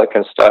trees, all that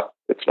kind of stuff.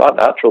 It's not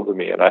natural to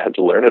me, and I had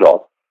to learn it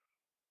all.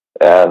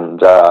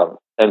 And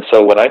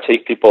so when I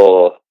take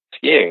people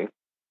skiing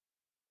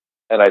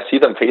and I see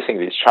them facing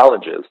these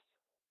challenges,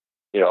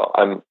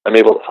 I'm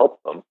able to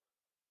help them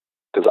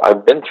because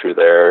I've been through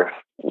there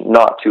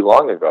not too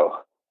long ago,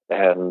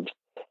 and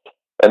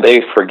they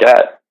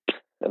forget.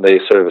 And they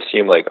sort of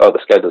assume like, oh,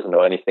 this guy doesn't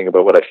know anything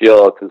about what I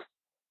feel because,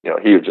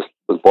 he just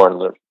was born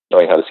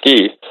knowing how to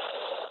ski.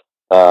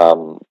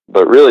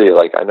 But really,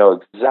 like, I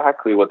know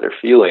exactly what they're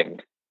feeling.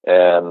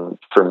 And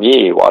for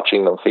me,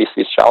 watching them face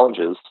these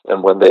challenges,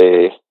 and when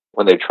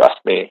they trust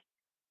me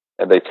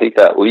and they take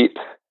that leap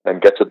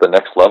and get to the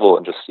next level,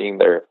 and just seeing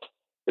their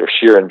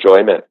sheer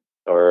enjoyment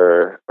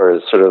or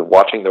sort of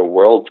watching their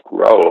world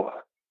grow,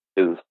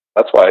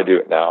 that's why I do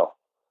it now.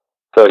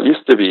 So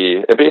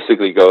it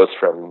basically goes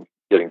from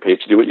getting paid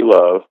to do what you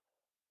love,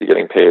 to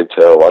getting paid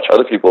to watch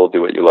other people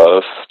do what you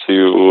love,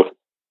 to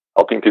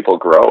helping people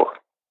grow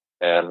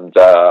and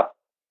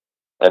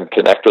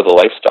connect with a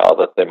lifestyle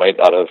that they might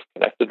not have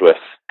connected with.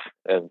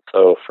 And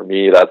so for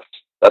me,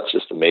 that's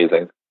just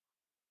amazing.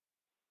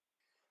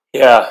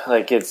 Yeah,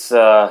 like it's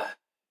that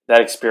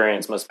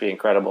experience must be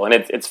incredible. And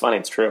it's funny,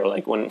 it's true.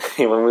 Like when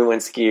we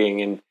went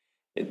skiing and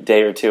a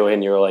day or two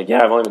in, you were like,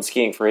 "Yeah, I've only been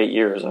skiing for 8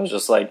 years." I was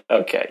just like,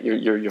 "Okay,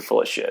 you're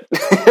full of shit."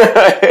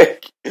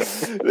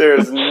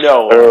 There's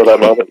no way. I remember that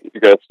moment.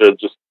 You guys started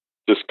just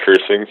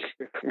cursing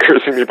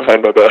me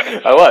behind my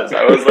back. I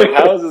was like,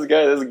 "How is this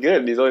guy this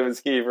good? He's only been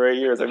skiing for 8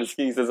 years. I've been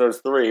skiing since I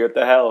was 3. What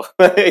the hell?"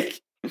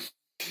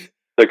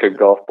 Like a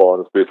golf ball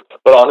in his boots.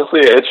 But honestly,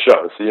 it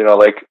shows.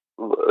 Like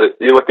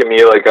you look at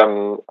me like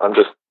I'm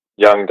just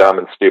young, dumb,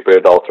 and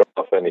stupid. I'll throw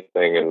off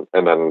anything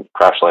and then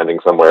crash landing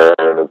somewhere,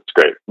 and it's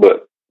great.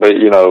 But But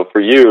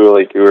for you,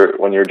 like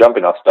when you're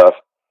jumping off stuff,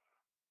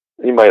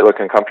 you might look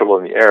uncomfortable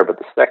in the air, but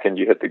the second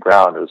you hit the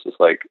ground, it was just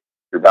like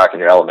you're back in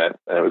your element,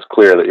 and it was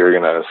clear that you were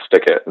going to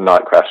stick it and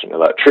not crash into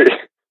that tree.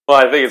 Well,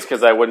 I think it's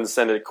because I wouldn't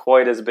send it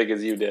quite as big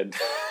as you did.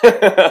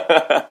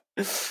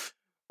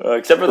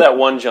 Except for that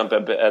one jump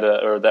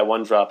or that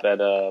one drop at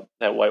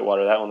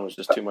Whitewater. That one was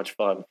just too much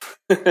fun.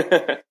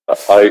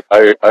 I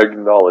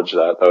acknowledge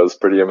that. That was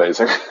pretty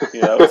amazing.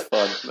 Yeah, that was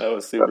fun. That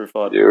was super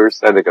fun. You were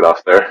sending it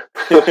off there.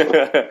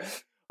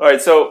 All right,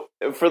 so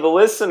for the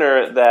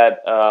listener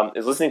that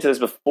is listening to this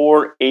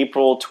before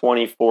April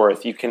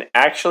 24th, you can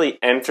actually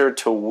enter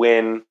to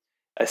win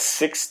a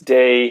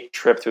 6-day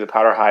trip through the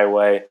Powder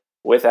Highway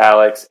with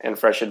Alex and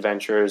Fresh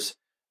Adventures.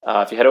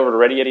 If you head over to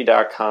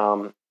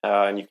ReadyEddie.com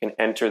and you can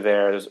enter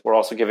there, we're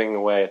also giving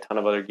away a ton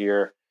of other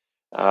gear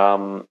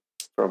from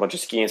a bunch of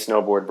ski and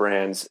snowboard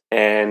brands.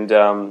 And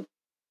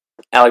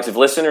Alex, if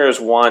listeners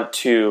want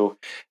to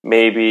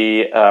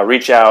maybe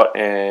reach out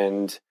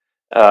and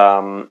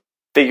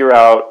figure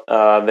out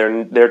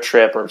their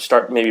trip or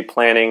start maybe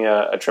planning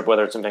a trip,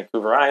 whether it's in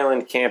Vancouver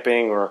Island,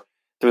 camping, or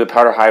through the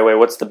Powder Highway,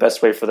 what's the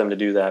best way for them to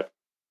do that?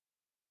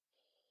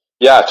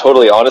 Yeah,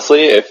 totally.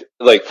 Honestly, if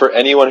for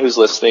anyone who's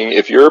listening,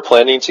 if you're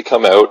planning to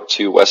come out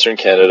to Western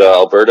Canada,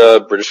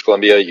 Alberta, British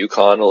Columbia,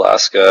 Yukon,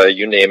 Alaska,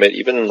 you name it,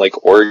 even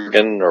like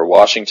Oregon or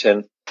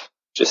Washington,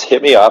 just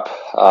hit me up.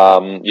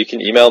 You can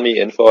email me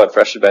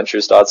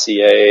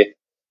info@freshadventures.ca.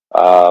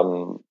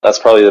 That's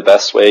probably the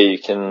best way. You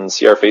can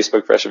see our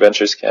Facebook, Fresh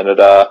Adventures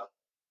Canada,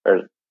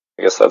 or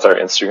I guess that's our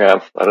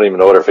Instagram. I don't even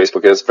know what our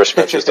Facebook is,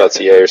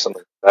 freshadventures.ca or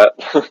something like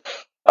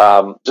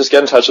that. Just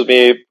get in touch with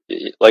me.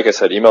 Like I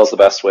said, email is the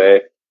best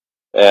way.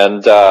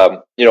 And,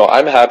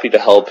 I'm happy to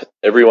help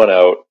everyone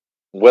out,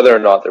 whether or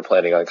not they're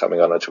planning on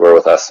coming on a tour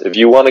with us. If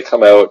you want to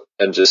come out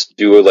and just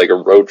do like a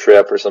road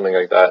trip or something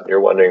like that, and you're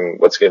wondering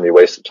what's going to be a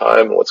waste of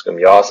time and what's going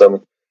to be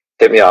awesome,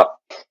 hit me up.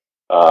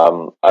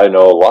 I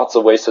know lots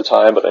of waste of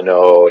time, but I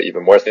know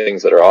even more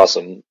things that are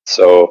awesome.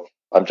 So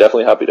I'm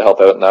definitely happy to help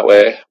out in that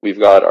way. We've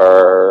got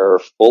our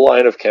full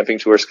line of camping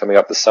tours coming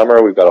up this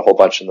summer. We've got a whole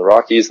bunch in the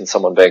Rockies and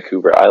some on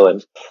Vancouver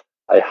Island.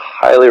 I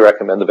highly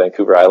recommend the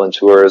Vancouver Island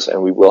tours,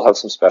 and we will have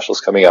some specials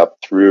coming up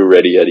through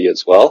Ready Eddie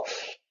as well.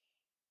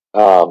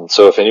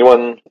 So if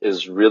anyone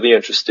is really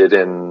interested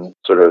in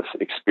sort of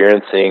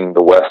experiencing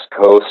the West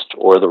Coast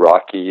or the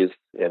Rockies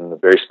in a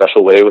very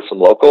special way with some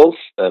locals,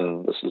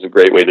 then this is a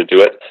great way to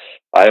do it.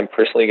 I am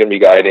personally going to be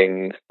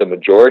guiding the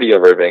majority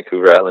of our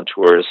Vancouver Island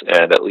tours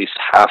and at least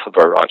half of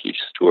our Rockies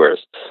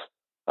tours.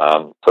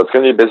 So it's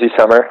going to be a busy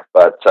summer,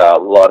 but a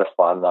lot of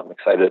fun. I'm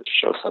excited to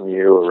show some of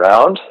you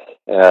around,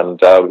 and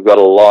we've got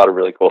a lot of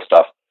really cool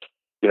stuff.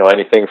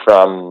 Anything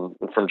from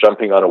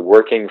jumping on a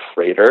working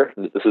freighter.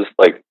 This is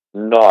like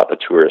not a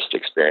tourist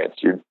experience.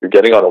 You're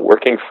getting on a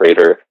working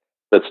freighter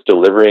that's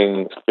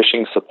delivering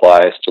fishing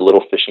supplies to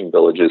little fishing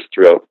villages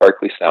throughout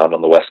Barkley Sound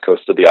on the west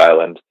coast of the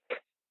island.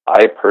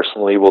 I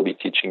personally will be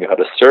teaching you how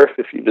to surf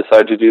if you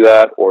decide to do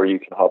that, or you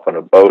can hop on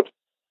a boat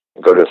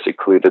and go to a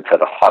secluded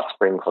set of hot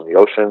springs on the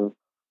ocean.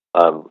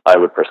 I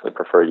would personally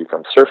prefer you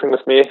come surfing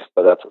with me,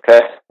 but that's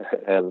okay.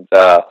 And,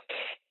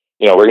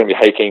 we're going to be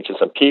hiking to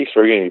some peaks.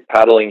 We're going to be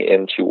paddling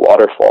into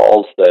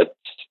waterfalls that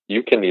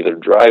you can either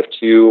drive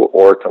to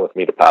or come with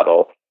me to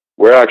paddle.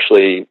 We're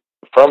actually,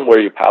 from where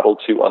you paddle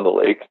to on the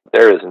lake,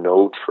 there is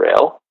no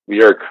trail.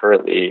 We are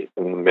currently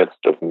in the midst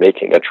of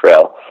making a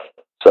trail.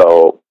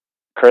 So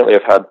currently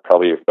I've had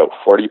probably about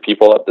 40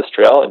 people up this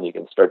trail, and you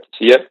can start to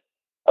see it.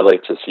 I'd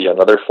like to see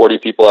another 40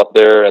 people up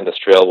there, and this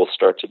trail will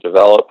start to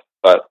develop.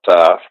 But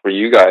for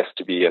you guys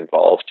to be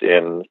involved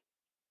in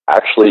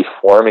actually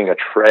forming a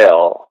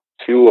trail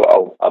to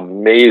an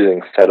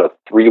amazing set of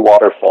 3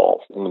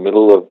 waterfalls in the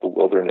middle of the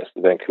wilderness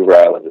of Vancouver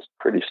Island is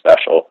pretty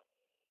special.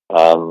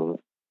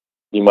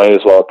 You might as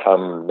well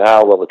come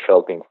now while the trail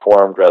is being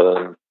formed rather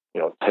than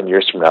 10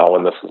 years from now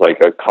when this is like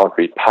a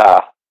concrete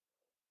path.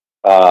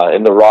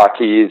 In the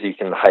Rockies, you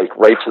can hike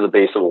right to the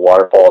base of a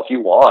waterfall. If you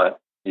want,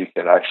 you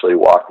can actually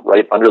walk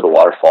right under the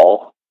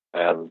waterfall,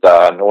 and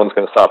no one's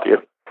going to stop you.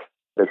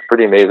 It's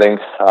pretty amazing.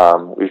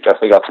 We've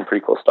definitely got some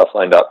pretty cool stuff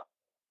lined up.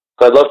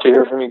 So I'd love to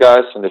hear from you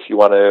guys, and if you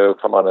want to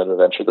come on an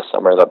adventure this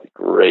summer, that'd be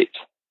great.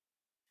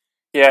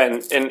 Yeah,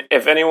 and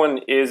if anyone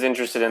is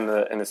interested in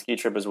the ski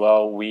trip as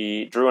well,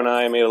 Drew and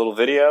I made a little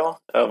video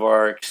of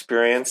our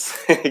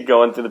experience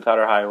going through the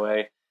Powder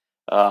Highway.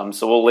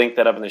 So we'll link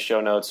that up in the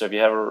show notes. So if you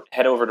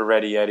head over to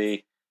Ready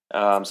Eddie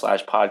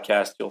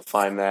 /podcast, you'll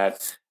find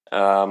that.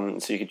 So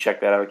you can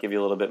check that out. Give you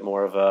a little bit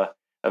more of a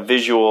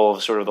visual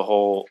of sort of the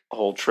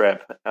whole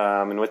trip.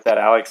 And with that,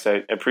 Alex,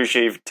 I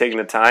appreciate you taking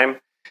the time.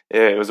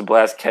 It was a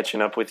blast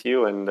catching up with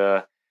you, and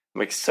I'm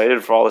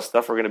excited for all the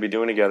stuff we're going to be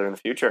doing together in the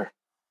future.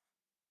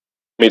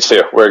 Me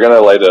too. We're going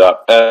to light it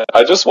up. And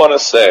I just want to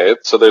say,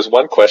 so there's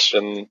one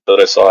question that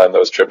I saw in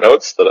those trip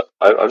notes that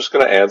I'm just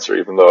going to answer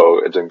even though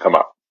it didn't come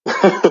up.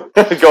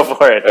 Go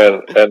for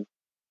it.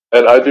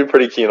 And I'd be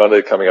pretty keen on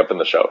it coming up in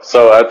the show.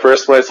 So at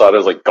first when I saw it, I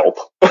was like, gulp.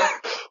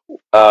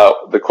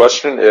 The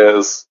question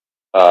is,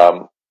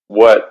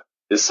 what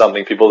is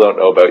something people don't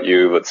know about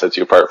you that sets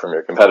you apart from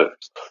your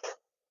competitors?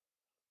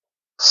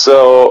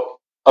 So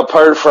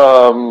apart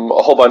from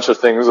a whole bunch of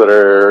things that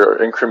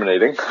are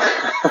incriminating,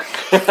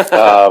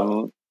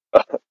 I'm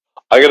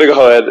going to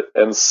go ahead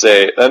and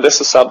say, and this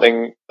is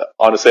something,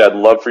 honestly, I'd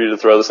love for you to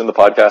throw this in the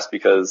podcast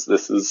because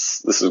this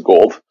is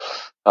gold.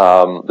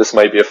 This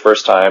might be a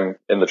first time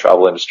in the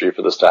travel industry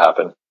for this to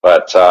happen,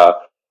 but,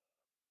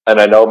 and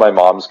I know my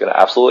mom's going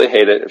to absolutely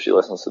hate it if she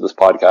listens to this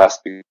podcast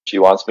because she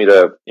wants me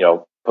to,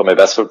 put my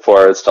best foot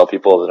forward, tell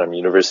people that I'm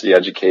university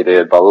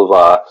educated, blah, blah,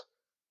 blah.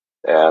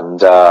 And,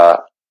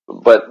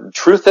 but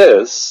truth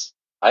is,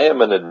 I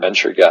am an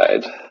adventure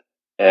guide.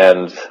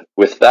 And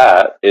with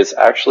that, it's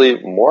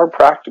actually more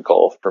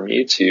practical for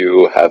me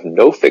to have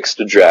no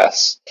fixed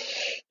address.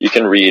 You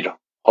can read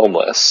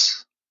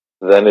homeless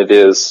than it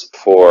is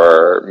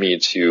for me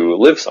to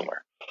live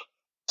somewhere.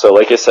 So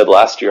like I said,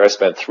 last year I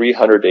spent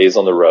 300 days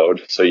on the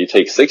road. So you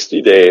take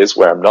 60 days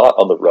where I'm not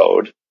on the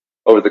road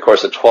over the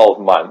course of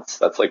 12 months.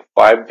 That's like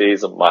 5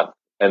 days a month.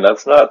 And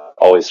that's not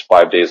always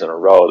 5 days in a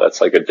row.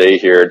 That's like a day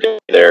here, a day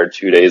there,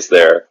 2 days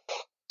there.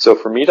 So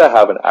for me to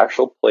have an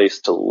actual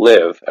place to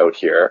live out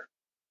here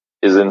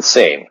is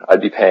insane. I'd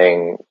be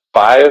paying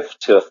 $500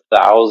 to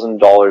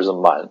 $1,000 a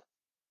month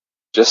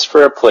just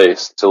for a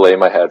place to lay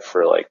my head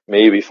for like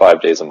maybe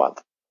 5 days a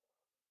month.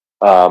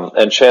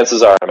 And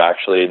chances are I'm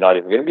actually not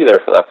even going to be there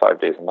for that 5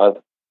 days a month.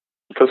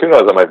 Because who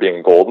knows, I might be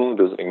in Golden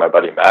visiting my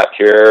buddy Matt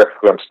here,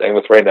 who I'm staying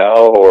with right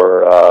now,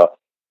 or,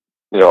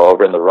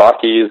 over in the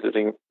Rockies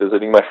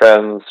visiting my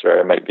friends, or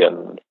I might be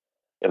in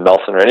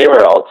Nelson or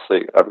anywhere else.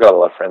 I've got a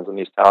lot of friends in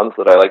these towns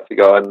that I like to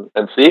go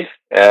and see.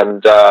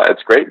 And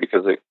it's great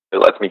because it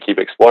lets me keep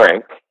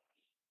exploring.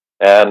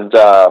 And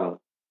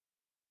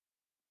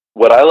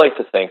what I like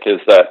to think is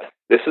that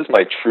this is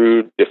my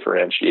true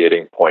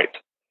differentiating point.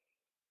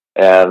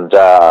 And,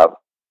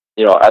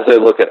 as I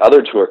look at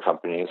other tour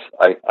companies,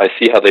 I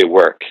see how they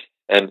work.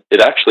 And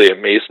it actually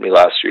amazed me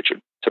last year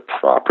to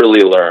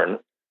properly learn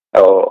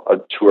how a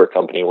tour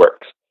company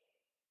works.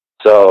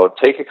 So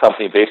take a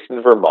company based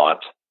in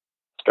Vermont,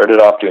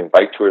 started off doing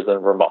bike tours in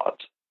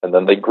Vermont, and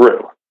then they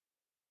grew.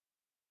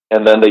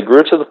 And then they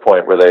grew to the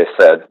point where they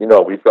said,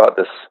 we've got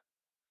this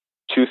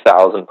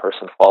 2,000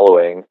 person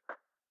following.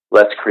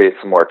 Let's create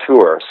some more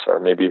tours,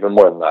 or maybe even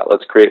more than that.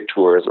 Let's create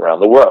tours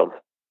around the world.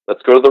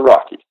 Let's go to the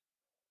Rockies.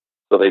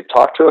 So they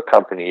talked to a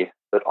company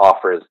that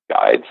offers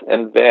guides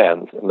and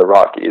vans in the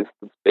Rockies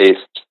that's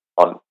based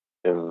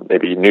in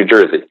maybe New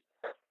Jersey.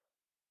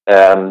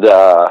 And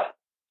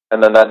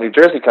then that New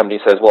Jersey company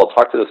says, well,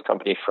 talk to this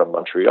company from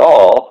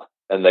Montreal,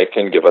 and they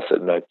can give us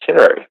an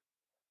itinerary.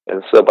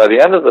 And so by the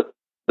end of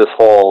this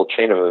whole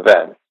chain of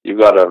events, you've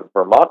got a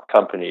Vermont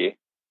company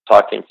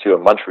talking to a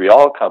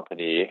Montreal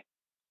company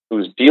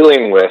who's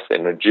dealing with a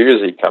New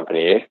Jersey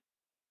company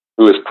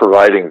who is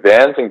providing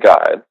vans and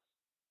guides,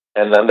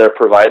 and then they're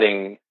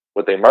providing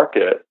what they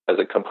market as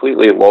a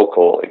completely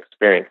local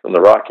experience in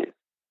the Rockies.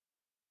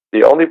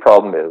 The only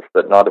problem is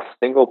that not a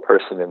single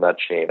person in that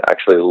chain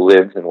actually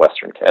lives in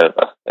Western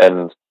Canada.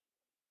 And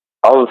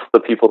of the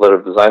people that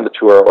have designed the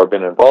tour or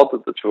been involved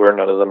with the tour,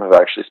 none of them have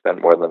actually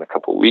spent more than a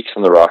couple of weeks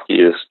in the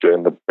Rockies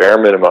doing the bare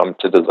minimum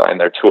to design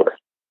their tour.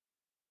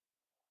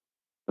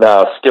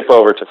 Now, skip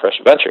over to Fresh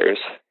Adventures,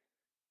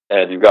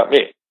 and you've got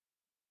me.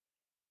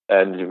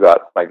 And you've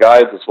got my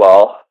guides as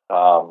well.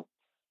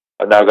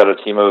 I've now got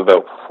a team of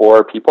about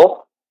 4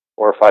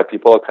 or 5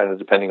 people, kind of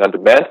depending on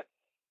demand.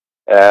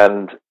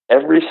 And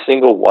every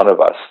single one of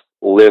us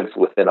lives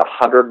within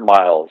 100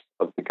 miles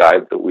of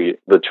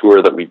the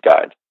tour that we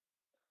guide.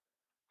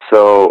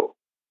 So,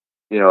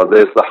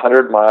 there's the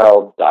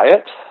 100-mile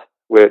diet,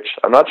 which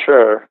I'm not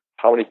sure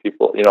how many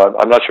people,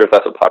 I'm not sure if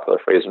that's a popular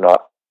phrase or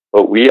not,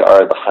 but we are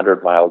the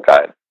 100-mile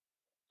guide.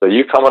 So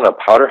you come on a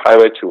Powder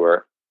Highway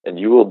tour, and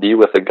you will be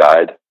with a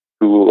guide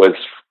who was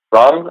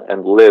from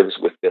and lives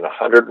within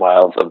 100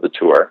 miles of the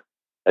tour.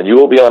 And you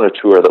will be on a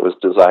tour that was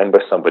designed by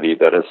somebody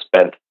that has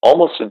spent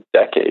almost a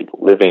decade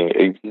living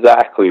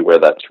exactly where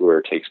that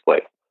tour takes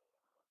place.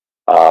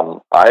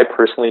 I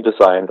personally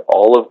designed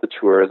all of the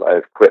tours.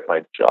 I've quit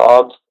my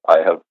jobs. I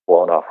have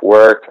blown off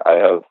work. I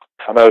have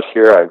come out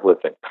here. I've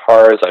lived in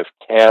cars. I've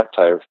camped.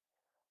 I've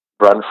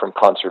run from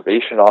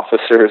conservation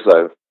officers.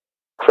 I've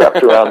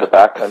crept around the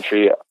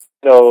backcountry. I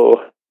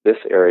know this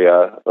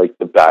area like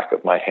the back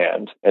of my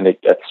hand, and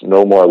it gets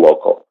no more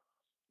local.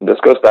 And this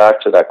goes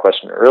back to that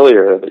question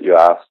earlier that you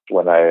asked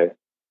when I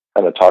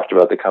kind of talked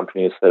about the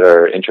companies that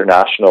are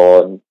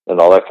international and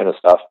all that kind of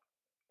stuff.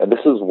 And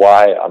this is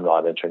why I'm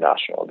not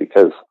international,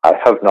 because I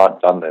have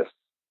not done this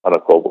on a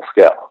global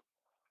scale.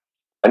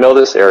 I know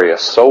this area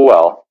so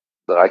well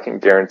that I can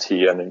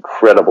guarantee an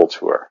incredible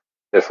tour.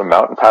 If a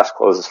mountain pass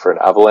closes for an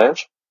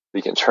avalanche,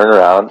 we can turn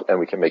around and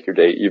we can make your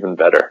day even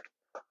better.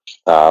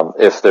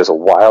 If there's a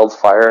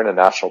wildfire in a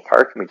national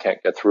park and we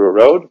can't get through a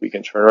road, we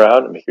can turn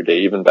around and make your day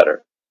even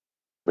better.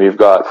 We've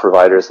got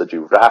providers that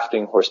do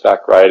rafting,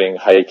 horseback riding,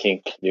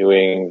 hiking,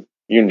 canoeing,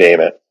 you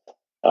name it.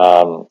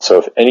 So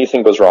if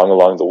anything goes wrong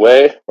along the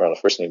way, we're on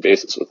a first name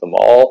basis with them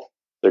all.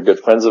 They're good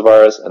friends of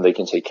ours and they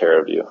can take care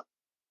of you.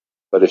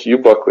 But if you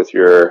book with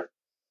your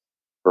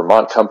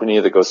Vermont company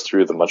that goes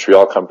through the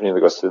Montreal company that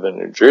goes through the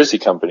New Jersey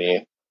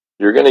company,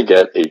 you're going to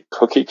get a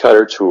cookie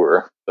cutter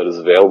tour that is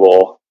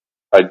available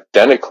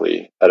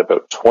identically at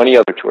about 20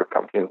 other tour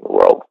companies in the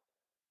world.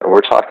 And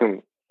we're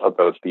talking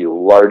about the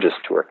largest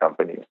tour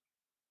companies.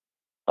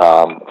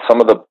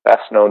 Some of the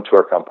best known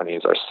tour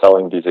companies are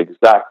selling these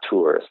exact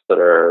tours that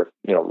are,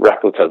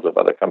 replicas of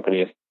other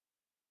companies.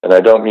 And I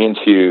don't mean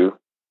to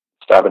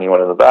stab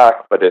anyone in the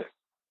back, but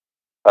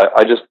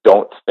I just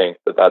don't think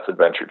that that's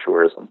adventure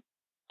tourism.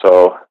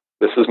 So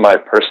this is my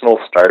personal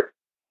start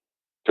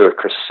to a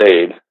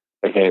crusade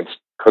against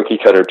cookie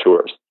cutter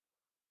tours.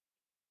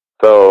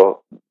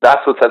 So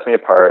that's what sets me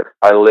apart.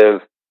 I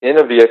live in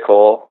a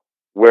vehicle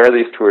where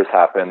these tours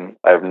happen.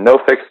 I have no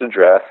fixed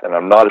address, and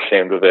I'm not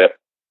ashamed of it.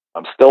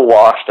 I'm still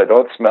washed. I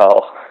don't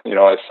smell.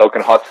 I soak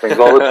in hot springs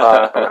all the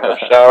time. I have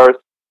showers,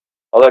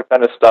 all that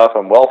kind of stuff.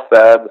 I'm well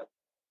fed.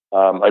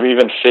 I'm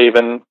even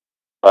shaven.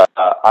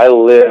 I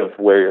live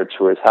where your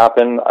tours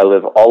happen. I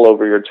live all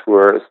over your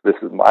tours. This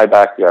is my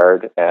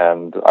backyard,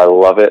 and I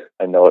love it.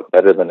 I know it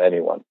better than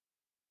anyone.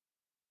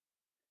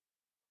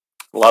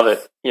 Love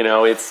it.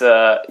 It's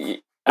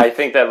I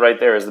think that right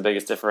there is the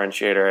biggest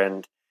differentiator.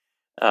 And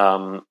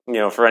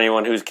for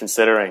anyone who's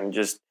considering,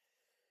 just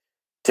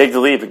take the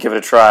leap and give it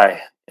a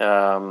try.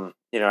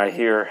 I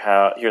hear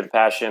the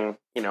passion.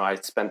 I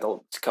spent a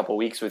couple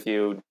weeks with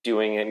you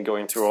doing it and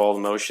going through all the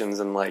motions,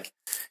 and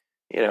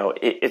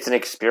it's an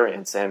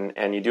experience,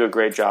 and you do a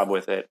great job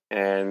with it.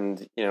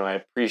 And I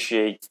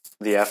appreciate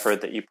the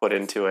effort that you put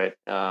into it.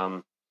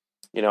 And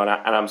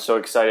I'm so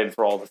excited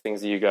for all the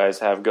things that you guys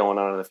have going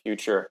on in the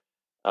future.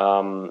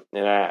 And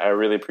I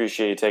really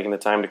appreciate you taking the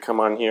time to come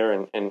on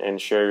here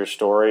and share your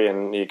story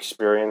and the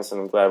experience.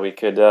 And I'm glad we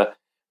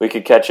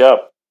could catch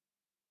up.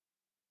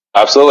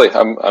 Absolutely.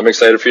 I'm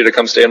excited for you to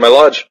come stay in my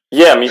lodge.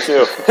 Yeah, me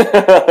too.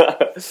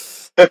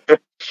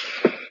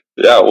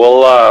 Yeah,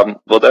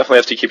 we'll definitely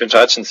have to keep in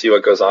touch and see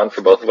what goes on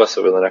for both of us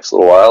over the next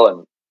little while.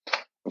 And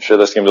I'm sure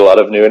there's going to be a lot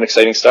of new and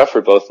exciting stuff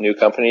for both new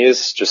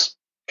companies, just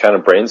kind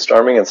of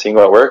brainstorming and seeing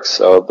what works.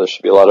 So there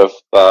should be a lot of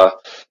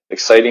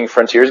exciting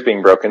frontiers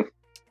being broken.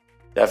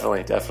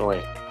 Definitely.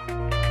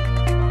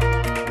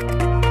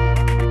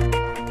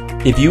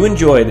 If you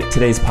enjoyed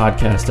today's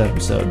podcast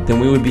episode, then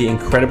we would be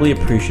incredibly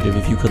appreciative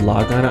if you could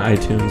log on to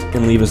iTunes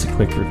and leave us a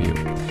quick review.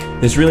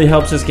 This really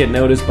helps us get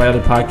noticed by other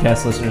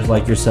podcast listeners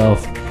like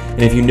yourself.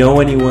 And if you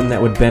know anyone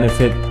that would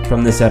benefit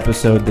from this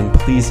episode, then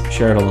please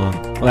share it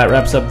along. Well, that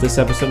wraps up this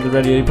episode of the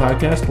Ready Eddie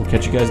Podcast. We'll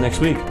catch you guys next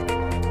week.